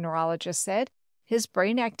David, the neurologist said. His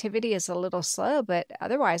brain activity is a little slow, but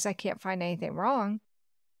otherwise I can't find anything wrong.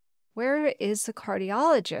 Where is the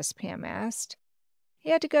cardiologist? Pam asked.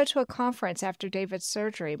 He had to go to a conference after David's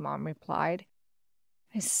surgery, Mom replied.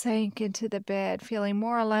 I sank into the bed, feeling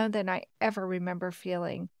more alone than I ever remember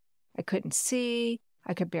feeling. I couldn't see.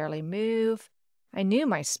 I could barely move. I knew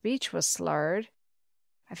my speech was slurred.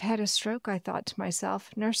 I've had a stroke, I thought to myself.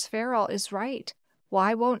 Nurse Farrell is right.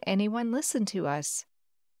 Why won't anyone listen to us?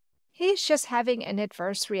 He's just having an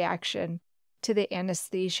adverse reaction to the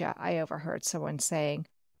anesthesia, I overheard someone saying.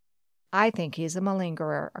 I think he's a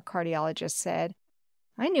malingerer, a cardiologist said.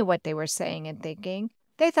 I knew what they were saying and thinking.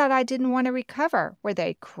 They thought I didn't want to recover. Were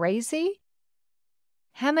they crazy?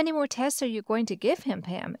 How many more tests are you going to give him?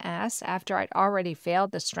 Pam asked after I'd already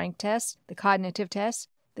failed the strength test, the cognitive test,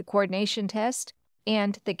 the coordination test,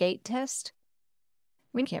 and the gait test.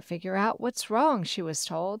 We can't figure out what's wrong, she was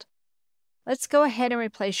told. Let's go ahead and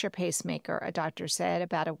replace your pacemaker, a doctor said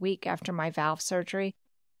about a week after my valve surgery.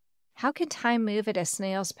 How can time move at a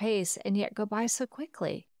snail's pace and yet go by so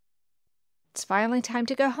quickly? It's finally time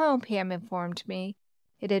to go home, Pam informed me.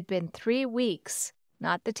 It had been 3 weeks,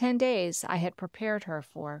 not the 10 days I had prepared her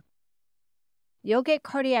for. You'll get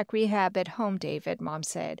cardiac rehab at home, David, Mom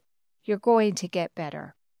said. You're going to get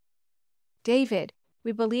better. David,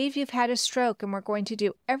 we believe you've had a stroke and we're going to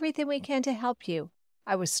do everything we can to help you,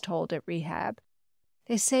 I was told at rehab.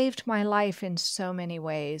 They saved my life in so many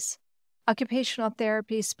ways. Occupational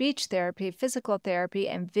therapy, speech therapy, physical therapy,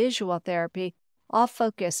 and visual therapy all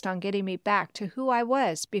focused on getting me back to who I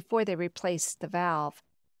was before they replaced the valve.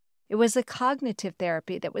 It was the cognitive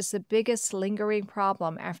therapy that was the biggest lingering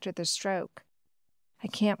problem after the stroke. I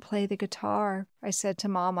can't play the guitar, I said to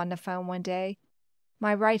Mom on the phone one day.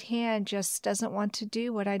 My right hand just doesn't want to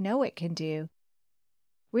do what I know it can do.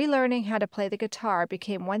 Relearning how to play the guitar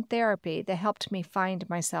became one therapy that helped me find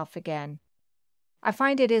myself again. I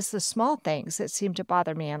find it is the small things that seem to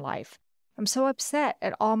bother me in life. I'm so upset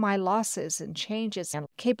at all my losses and changes and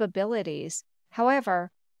capabilities.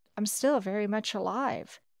 However, I'm still very much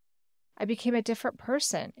alive. I became a different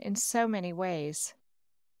person in so many ways.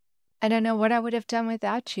 I don't know what I would have done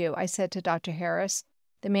without you, I said to Dr. Harris,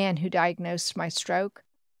 the man who diagnosed my stroke.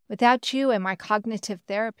 Without you and my cognitive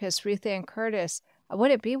therapist, Ruth Ann Curtis, I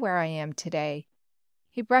wouldn't be where I am today.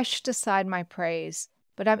 He brushed aside my praise,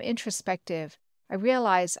 but I'm introspective. I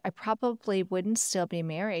realize I probably wouldn't still be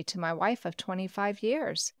married to my wife of 25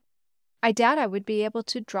 years. I doubt I would be able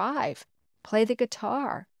to drive, play the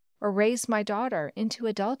guitar, or raise my daughter into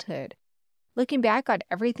adulthood. Looking back on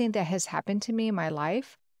everything that has happened to me in my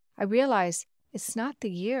life, I realize it's not the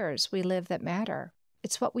years we live that matter.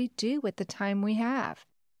 It's what we do with the time we have.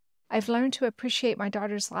 I've learned to appreciate my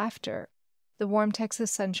daughter's laughter, the warm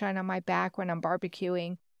Texas sunshine on my back when I'm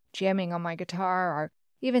barbecuing, jamming on my guitar, or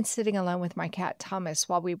even sitting alone with my cat Thomas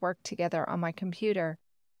while we work together on my computer.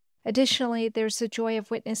 Additionally, there's the joy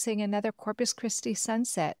of witnessing another Corpus Christi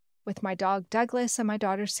sunset with my dog Douglas and my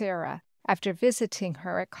daughter Sarah after visiting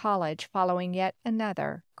her at college following yet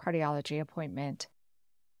another cardiology appointment.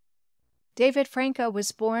 David Franco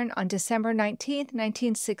was born on December 19,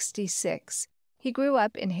 1966. He grew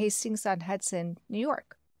up in Hastings-on-Hudson, New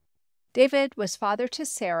York. David was father to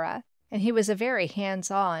Sarah, and he was a very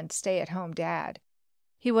hands-on, stay-at-home dad.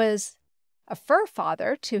 He was a fur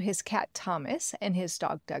father to his cat Thomas and his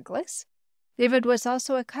dog Douglas. David was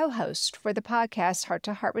also a co-host for the podcast Heart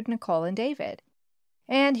to Heart with Nicole and David.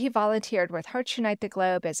 And he volunteered with Hearts Unite the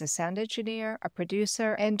Globe as a sound engineer, a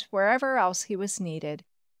producer, and wherever else he was needed.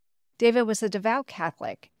 David was a devout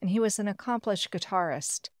Catholic, and he was an accomplished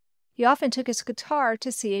guitarist. He often took his guitar to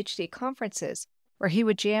CHD conferences, where he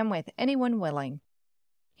would jam with anyone willing.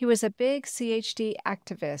 He was a big CHD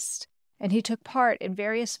activist, and he took part in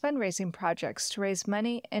various fundraising projects to raise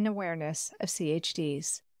money and awareness of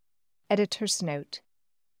CHDs. Editor's note.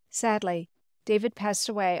 Sadly, David passed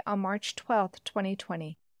away on March 12,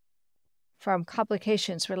 2020, from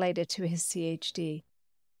complications related to his CHD.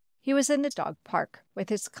 He was in the dog park with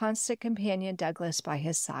his constant companion Douglas by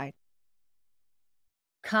his side.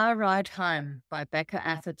 Car Ride Home by Becca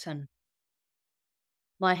Atherton.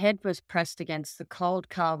 My head was pressed against the cold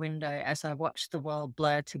car window as I watched the world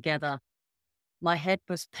blur together. My head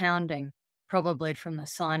was pounding, probably from the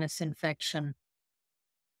sinus infection.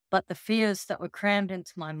 But the fears that were crammed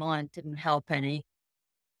into my mind didn't help any.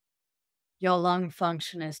 Your lung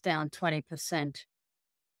function is down 20%.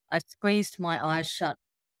 I squeezed my eyes shut,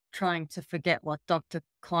 trying to forget what Dr.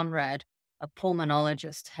 Conrad, a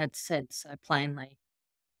pulmonologist, had said so plainly.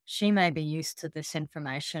 She may be used to this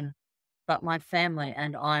information, but my family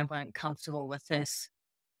and I weren't comfortable with this.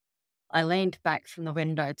 I leaned back from the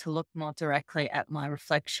window to look more directly at my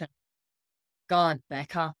reflection. God,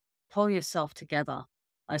 Becca, pull yourself together,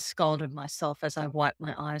 I scolded myself as I wiped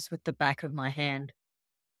my eyes with the back of my hand.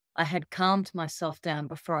 I had calmed myself down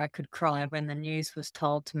before I could cry when the news was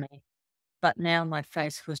told to me, but now my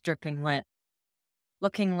face was dripping wet.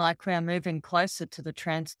 Looking like we are moving closer to the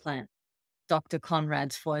transplant, Dr.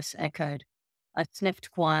 Conrad's voice echoed. I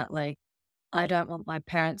sniffed quietly. I don't want my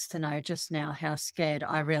parents to know just now how scared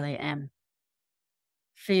I really am.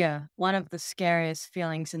 Fear, one of the scariest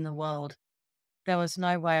feelings in the world. There was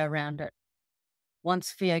no way around it.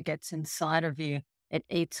 Once fear gets inside of you, it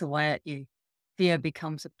eats away at you. Fear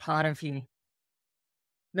becomes a part of you.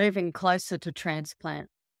 Moving closer to transplant,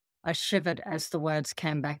 I shivered as the words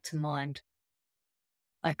came back to mind.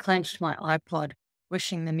 I clenched my iPod,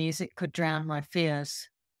 wishing the music could drown my fears.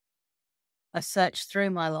 I searched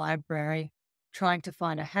through my library, trying to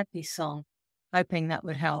find a happy song, hoping that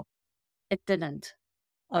would help. It didn't.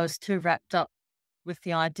 I was too wrapped up with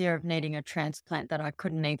the idea of needing a transplant that I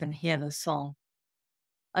couldn't even hear the song.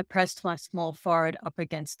 I pressed my small forehead up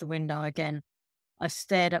against the window again. I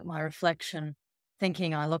stared at my reflection,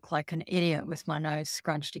 thinking I looked like an idiot with my nose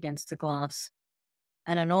scrunched against the glass.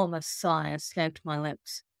 An enormous sigh escaped my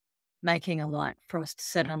lips, making a light frost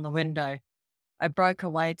set on the window. I broke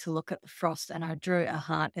away to look at the frost and I drew a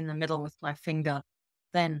heart in the middle with my finger.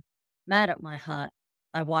 Then, mad at my heart,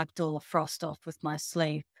 I wiped all the frost off with my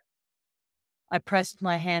sleeve. I pressed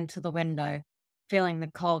my hand to the window, feeling the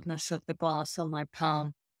coldness of the glass on my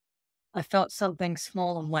palm. I felt something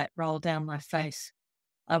small and wet roll down my face.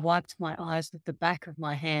 I wiped my eyes with the back of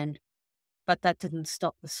my hand, but that didn't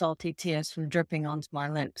stop the salty tears from dripping onto my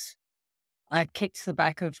lips. I kicked the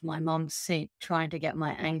back of my mum's seat, trying to get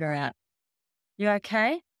my anger out. "You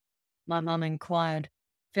okay?" my mum inquired,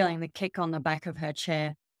 feeling the kick on the back of her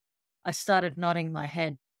chair. I started nodding my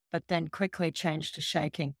head, but then quickly changed to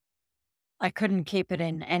shaking. I couldn't keep it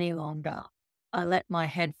in any longer. I let my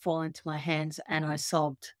head fall into my hands and I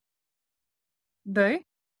sobbed. Boo,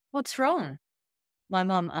 what's wrong? My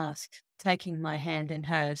mum asked, taking my hand in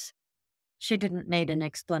hers. She didn't need an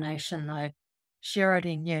explanation, though. She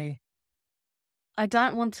already knew. I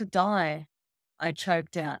don't want to die, I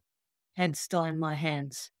choked out, head still in my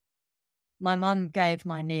hands. My mum gave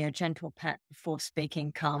my knee a gentle pat before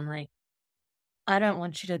speaking calmly. I don't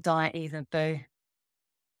want you to die either, Boo.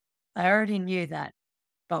 I already knew that,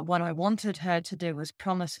 but what I wanted her to do was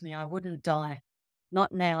promise me I wouldn't die.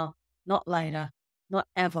 Not now, not later, not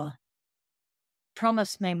ever.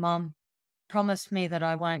 Promise me, Mum. Promise me that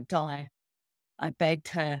I won't die. I begged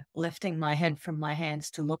her, lifting my head from my hands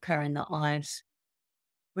to look her in the eyes.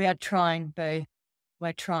 We are trying, Boo.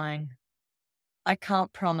 We're trying. I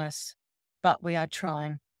can't promise, but we are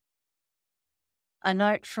trying. A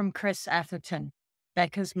note from Chris Atherton,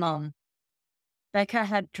 Becca's mum. Becca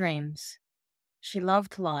had dreams. She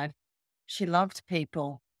loved life. She loved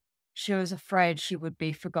people. She was afraid she would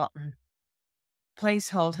be forgotten. Please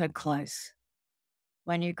hold her close.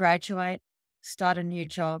 When you graduate, start a new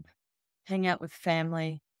job, hang out with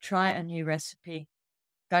family, try a new recipe,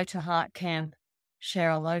 go to heart camp, share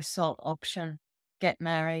a low-salt option, get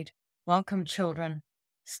married, welcome children,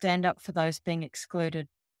 stand up for those being excluded,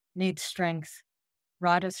 need strength,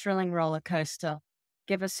 ride a thrilling roller coaster,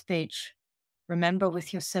 give a speech, remember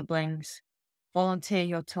with your siblings, volunteer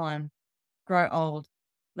your time, grow old,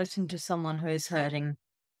 listen to someone who is hurting.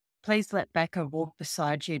 Please let Becca walk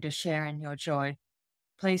beside you to share in your joy.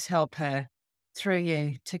 Please help her, through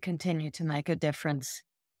you, to continue to make a difference.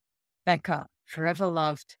 Becca, forever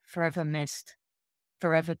loved, forever missed,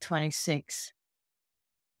 forever 26.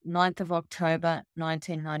 9th of October,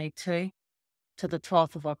 1992 to the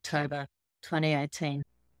 12th of October, 2018.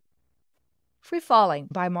 Free Falling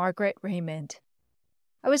by Margaret Raymond.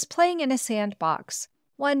 I was playing in a sandbox,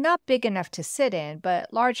 one not big enough to sit in,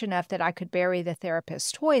 but large enough that I could bury the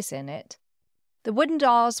therapist's toys in it. The wooden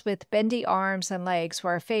dolls with bendy arms and legs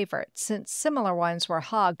were a favorite, since similar ones were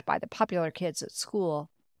hogged by the popular kids at school.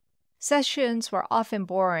 Sessions were often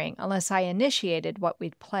boring unless I initiated what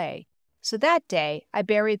we'd play, so that day I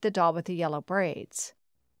buried the doll with the yellow braids.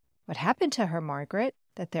 "What happened to her, Margaret?"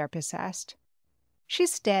 the therapist asked.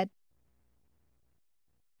 "She's dead."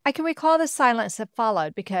 I can recall the silence that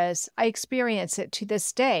followed because I experience it to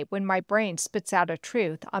this day when my brain spits out a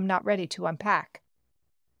truth I'm not ready to unpack.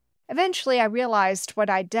 Eventually, I realized what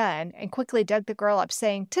I'd done and quickly dug the girl up,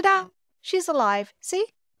 saying, "Ta-da! She's alive.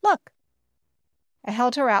 See? Look." I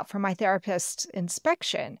held her out for my therapist's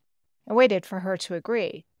inspection and waited for her to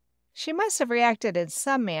agree. She must have reacted in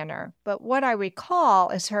some manner, but what I recall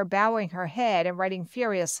is her bowing her head and writing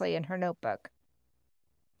furiously in her notebook.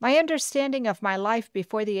 My understanding of my life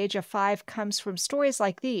before the age of 5 comes from stories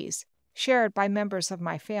like these, shared by members of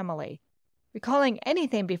my family. Recalling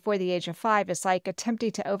anything before the age of 5 is like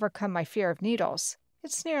attempting to overcome my fear of needles.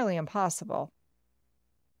 It's nearly impossible.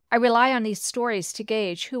 I rely on these stories to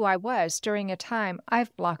gauge who I was during a time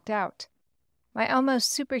I've blocked out. My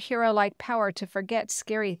almost superhero-like power to forget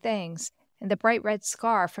scary things and the bright red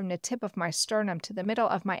scar from the tip of my sternum to the middle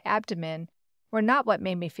of my abdomen were not what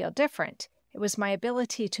made me feel different. It was my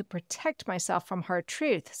ability to protect myself from hard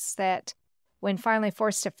truths that, when finally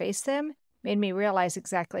forced to face them, made me realize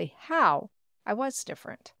exactly how I was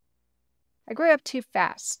different. I grew up too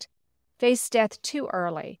fast, faced death too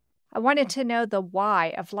early. I wanted to know the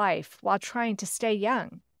why of life while trying to stay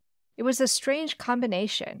young. It was a strange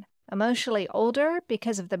combination, emotionally older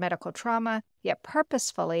because of the medical trauma, yet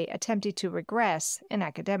purposefully attempting to regress in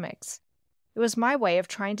academics. It was my way of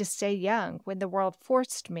trying to stay young when the world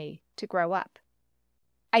forced me to grow up.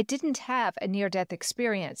 I didn't have a near-death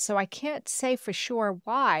experience, so I can't say for sure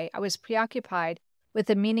why I was preoccupied with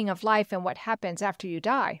the meaning of life and what happens after you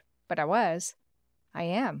die, but I was. I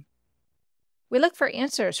am. We look for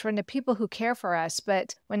answers from the people who care for us,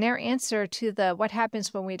 but when their answer to the what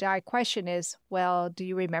happens when we die question is, well, do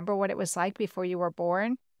you remember what it was like before you were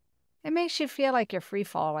born? It makes you feel like you're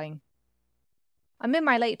free-falling. I'm in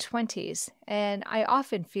my late 20s, and I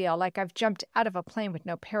often feel like I've jumped out of a plane with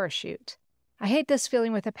no parachute. I hate this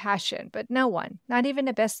feeling with a passion, but no one, not even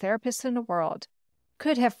the best therapist in the world,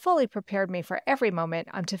 could have fully prepared me for every moment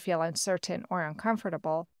I'm to feel uncertain or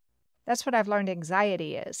uncomfortable. That's what I've learned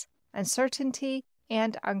anxiety is, uncertainty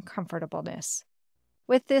and uncomfortableness.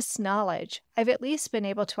 With this knowledge, I've at least been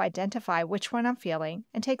able to identify which one I'm feeling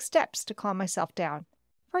and take steps to calm myself down.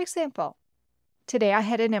 For example, today I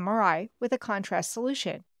had an MRI with a contrast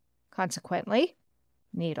solution. Consequently,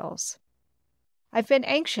 needles. I've been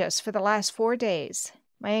anxious for the last 4 days.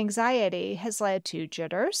 My anxiety has led to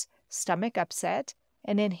jitters, stomach upset,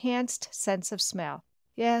 an enhanced sense of smell.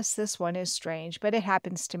 Yes, this one is strange, but it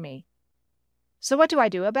happens to me. So what do I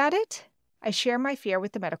do about it? I share my fear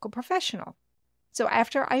with the medical professional. So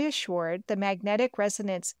after I assured the magnetic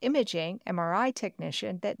resonance imaging MRI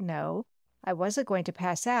technician that no, I wasn't going to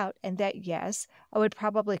pass out and that yes, I would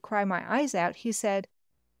probably cry my eyes out, he said,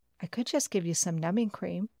 I could just give you some numbing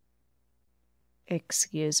cream.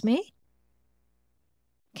 Excuse me?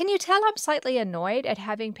 Can you tell I'm slightly annoyed at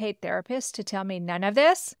having paid therapists to tell me none of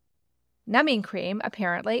this? Numbing cream,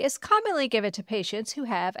 apparently, is commonly given to patients who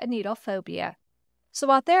have a needle phobia. So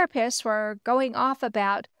while therapists were going off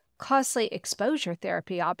about costly exposure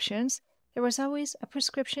therapy options, there was always a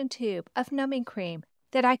prescription tube of numbing cream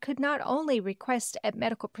that I could not only request at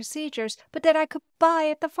medical procedures, but that I could buy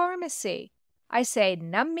at the pharmacy. I say,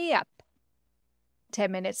 numb me up. 10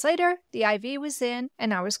 minutes later, the IV was in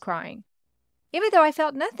and I was crying. Even though I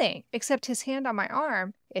felt nothing except his hand on my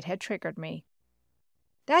arm, it had triggered me.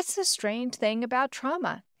 That's the strange thing about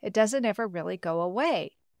trauma. It doesn't ever really go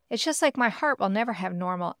away. It's just like my heart will never have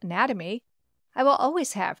normal anatomy. I will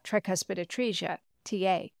always have tricuspid atresia,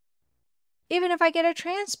 TA. Even if I get a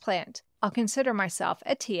transplant, I'll consider myself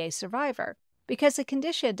a TA survivor because the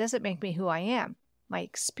condition doesn't make me who I am. My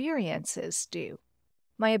experiences do.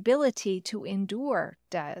 My ability to endure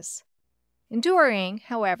does. Enduring,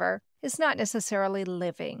 however, is not necessarily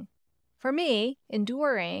living. For me,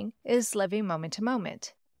 enduring is living moment to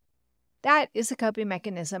moment. That is a coping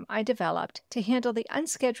mechanism I developed to handle the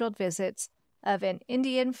unscheduled visits of an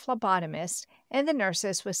Indian phlebotomist and the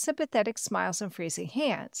nurses with sympathetic smiles and freezing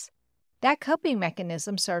hands. That coping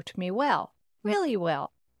mechanism served me well, really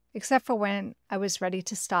well, except for when I was ready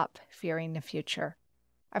to stop fearing the future.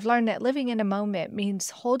 I've learned that living in a moment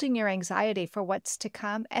means holding your anxiety for what's to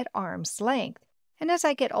come at arm's length. And as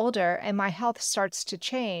I get older and my health starts to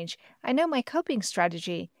change, I know my coping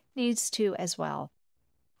strategy needs to as well.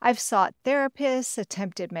 I've sought therapists,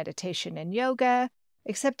 attempted meditation and yoga,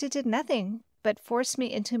 except it did nothing but force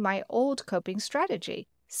me into my old coping strategy,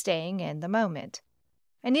 staying in the moment.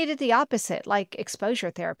 I needed the opposite, like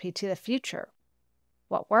exposure therapy to the future.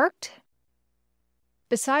 What worked?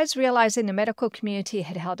 Besides realizing the medical community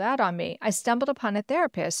had held out on me, I stumbled upon a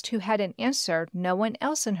therapist who had an answer no one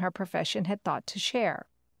else in her profession had thought to share.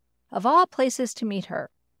 Of all places to meet her,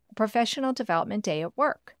 a professional development day at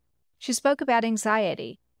work. She spoke about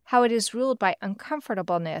anxiety, how it is ruled by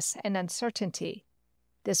uncomfortableness and uncertainty.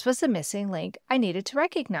 This was the missing link I needed to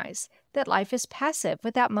recognize, that life is passive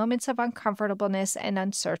without moments of uncomfortableness and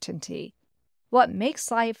uncertainty. What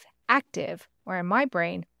makes life active, or in my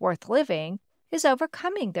brain, worth living, is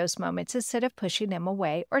overcoming those moments instead of pushing them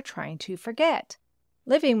away or trying to forget.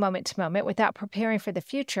 Living moment to moment without preparing for the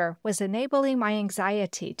future was enabling my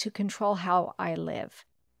anxiety to control how I live.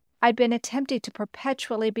 I'd been attempting to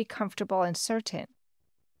perpetually be comfortable and certain.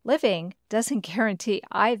 Living doesn't guarantee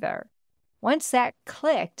either. Once that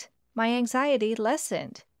clicked, my anxiety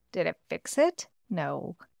lessened. Did it fix it?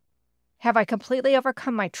 No. Have I completely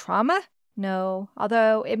overcome my trauma? No,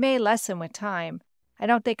 although it may lessen with time. I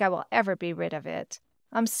don't think I will ever be rid of it.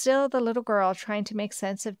 I'm still the little girl trying to make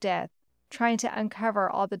sense of death, trying to uncover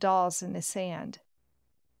all the dolls in the sand.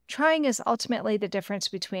 Trying is ultimately the difference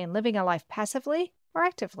between living a life passively or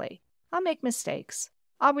actively. I'll make mistakes.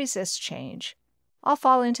 I'll resist change. I'll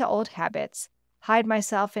fall into old habits, hide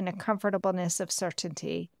myself in a comfortableness of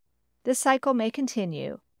certainty. This cycle may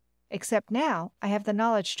continue, except now I have the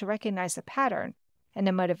knowledge to recognize a pattern and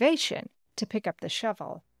the motivation to pick up the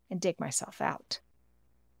shovel and dig myself out.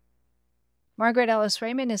 Margaret Ellis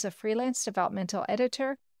Raymond is a freelance developmental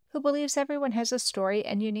editor who believes everyone has a story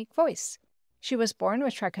and unique voice. She was born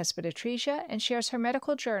with tricuspid atresia and shares her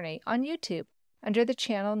medical journey on YouTube under the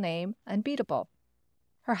channel name Unbeatable.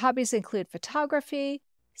 Her hobbies include photography,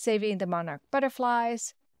 saving the monarch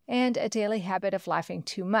butterflies, and a daily habit of laughing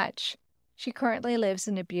too much. She currently lives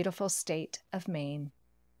in the beautiful state of Maine.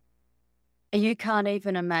 You Can't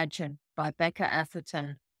Even Imagine by Becca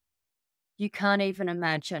Atherton. You can't even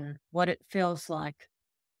imagine what it feels like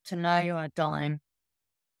to know you are dying.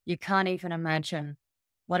 You can't even imagine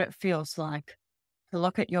what it feels like to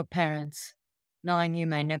look at your parents, knowing you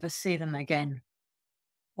may never see them again,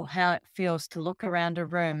 or how it feels to look around a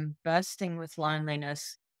room bursting with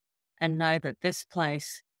loneliness and know that this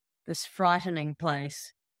place, this frightening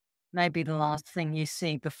place, may be the last thing you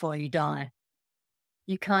see before you die.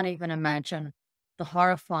 You can't even imagine the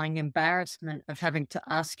horrifying embarrassment of having to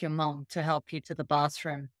ask your mom to help you to the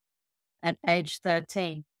bathroom. At age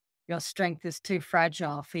 13, your strength is too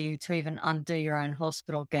fragile for you to even undo your own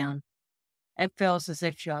hospital gown. It feels as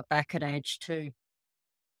if you are back at age 2.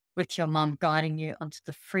 with your mum guiding you onto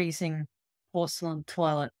the freezing porcelain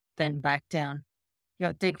toilet, then back down.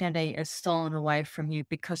 Your dignity is stolen away from you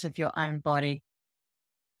because of your own body.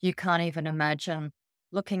 You can't even imagine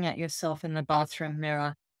looking at yourself in the bathroom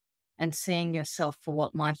mirror and seeing yourself for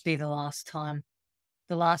what might be the last time.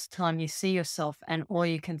 The last time you see yourself and all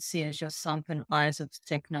you can see is your sunken eyes of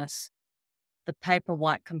sickness, the paper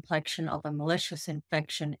white complexion of a malicious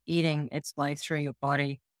infection eating its way through your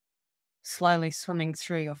body, slowly swimming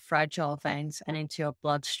through your fragile veins and into your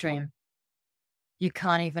bloodstream. You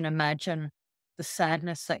can't even imagine the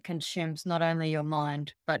sadness that consumes not only your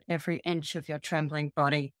mind, but every inch of your trembling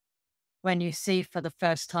body when you see for the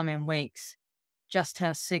first time in weeks just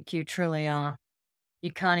how sick you truly are.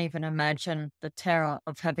 You can't even imagine the terror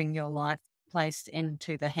of having your life placed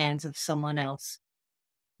into the hands of someone else.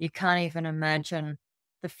 You can't even imagine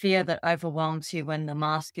the fear that overwhelms you when the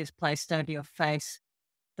mask is placed over your face,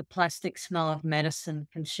 the plastic smell of medicine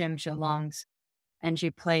consumes your lungs, and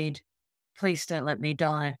you plead, "Please don't let me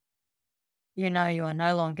die." You know you are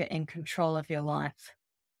no longer in control of your life.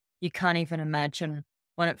 You can't even imagine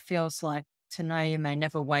what it feels like to know you may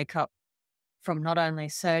never wake up from not only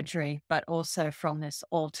surgery, but also from this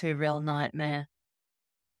all too real nightmare.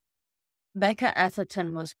 Becca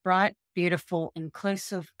Atherton was bright, beautiful,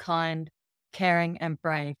 inclusive, kind, caring, and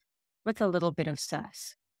brave, with a little bit of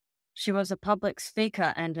sass. She was a public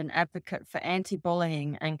speaker and an advocate for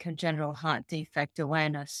anti-bullying and congenital heart defect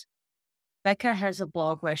awareness. Becca has a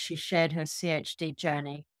blog where she shared her CHD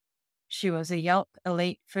journey. She was a Yelp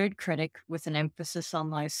elite food critic with an emphasis on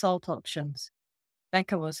low salt options.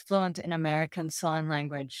 Becca was fluent in American Sign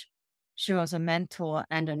Language. She was a mentor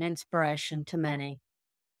and an inspiration to many.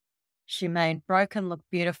 She made broken look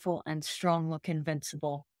beautiful and strong look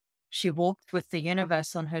invincible. She walked with the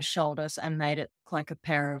universe on her shoulders and made it look like a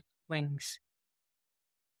pair of wings.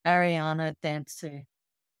 Ariana Dansu.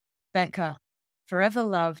 Becca, forever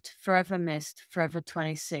loved, forever missed, forever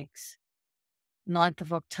 26. 9th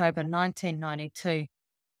of October 1992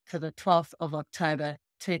 to the 12th of October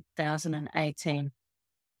 2018.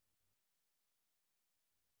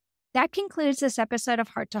 That concludes this episode of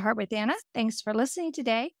Heart to Heart with Anna. Thanks for listening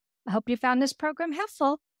today. I hope you found this program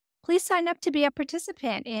helpful. Please sign up to be a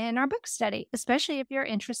participant in our book study, especially if you're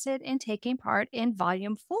interested in taking part in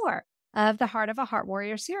Volume 4 of the Heart of a Heart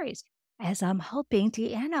Warrior series, as I'm hoping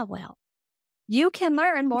Deanna will. You can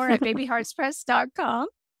learn more at babyheartspress.com.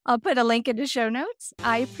 I'll put a link in the show notes.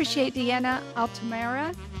 I appreciate Deanna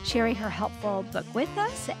Altomara sharing her helpful book with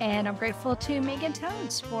us, and I'm grateful to Megan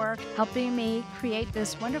Tones for helping me create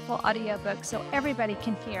this wonderful audiobook so everybody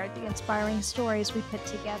can hear the inspiring stories we put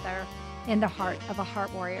together in the Heart of a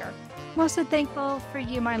Heart Warrior. I'm also thankful for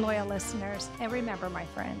you, my loyal listeners. And remember, my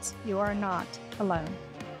friends, you are not alone.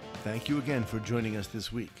 Thank you again for joining us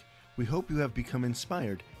this week. We hope you have become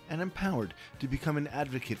inspired and empowered to become an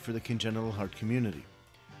advocate for the congenital heart community.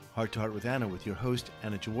 Heart to Heart with Anna with your host,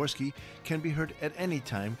 Anna Jaworski, can be heard at any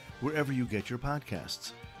time wherever you get your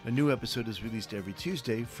podcasts. A new episode is released every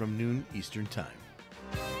Tuesday from noon Eastern Time.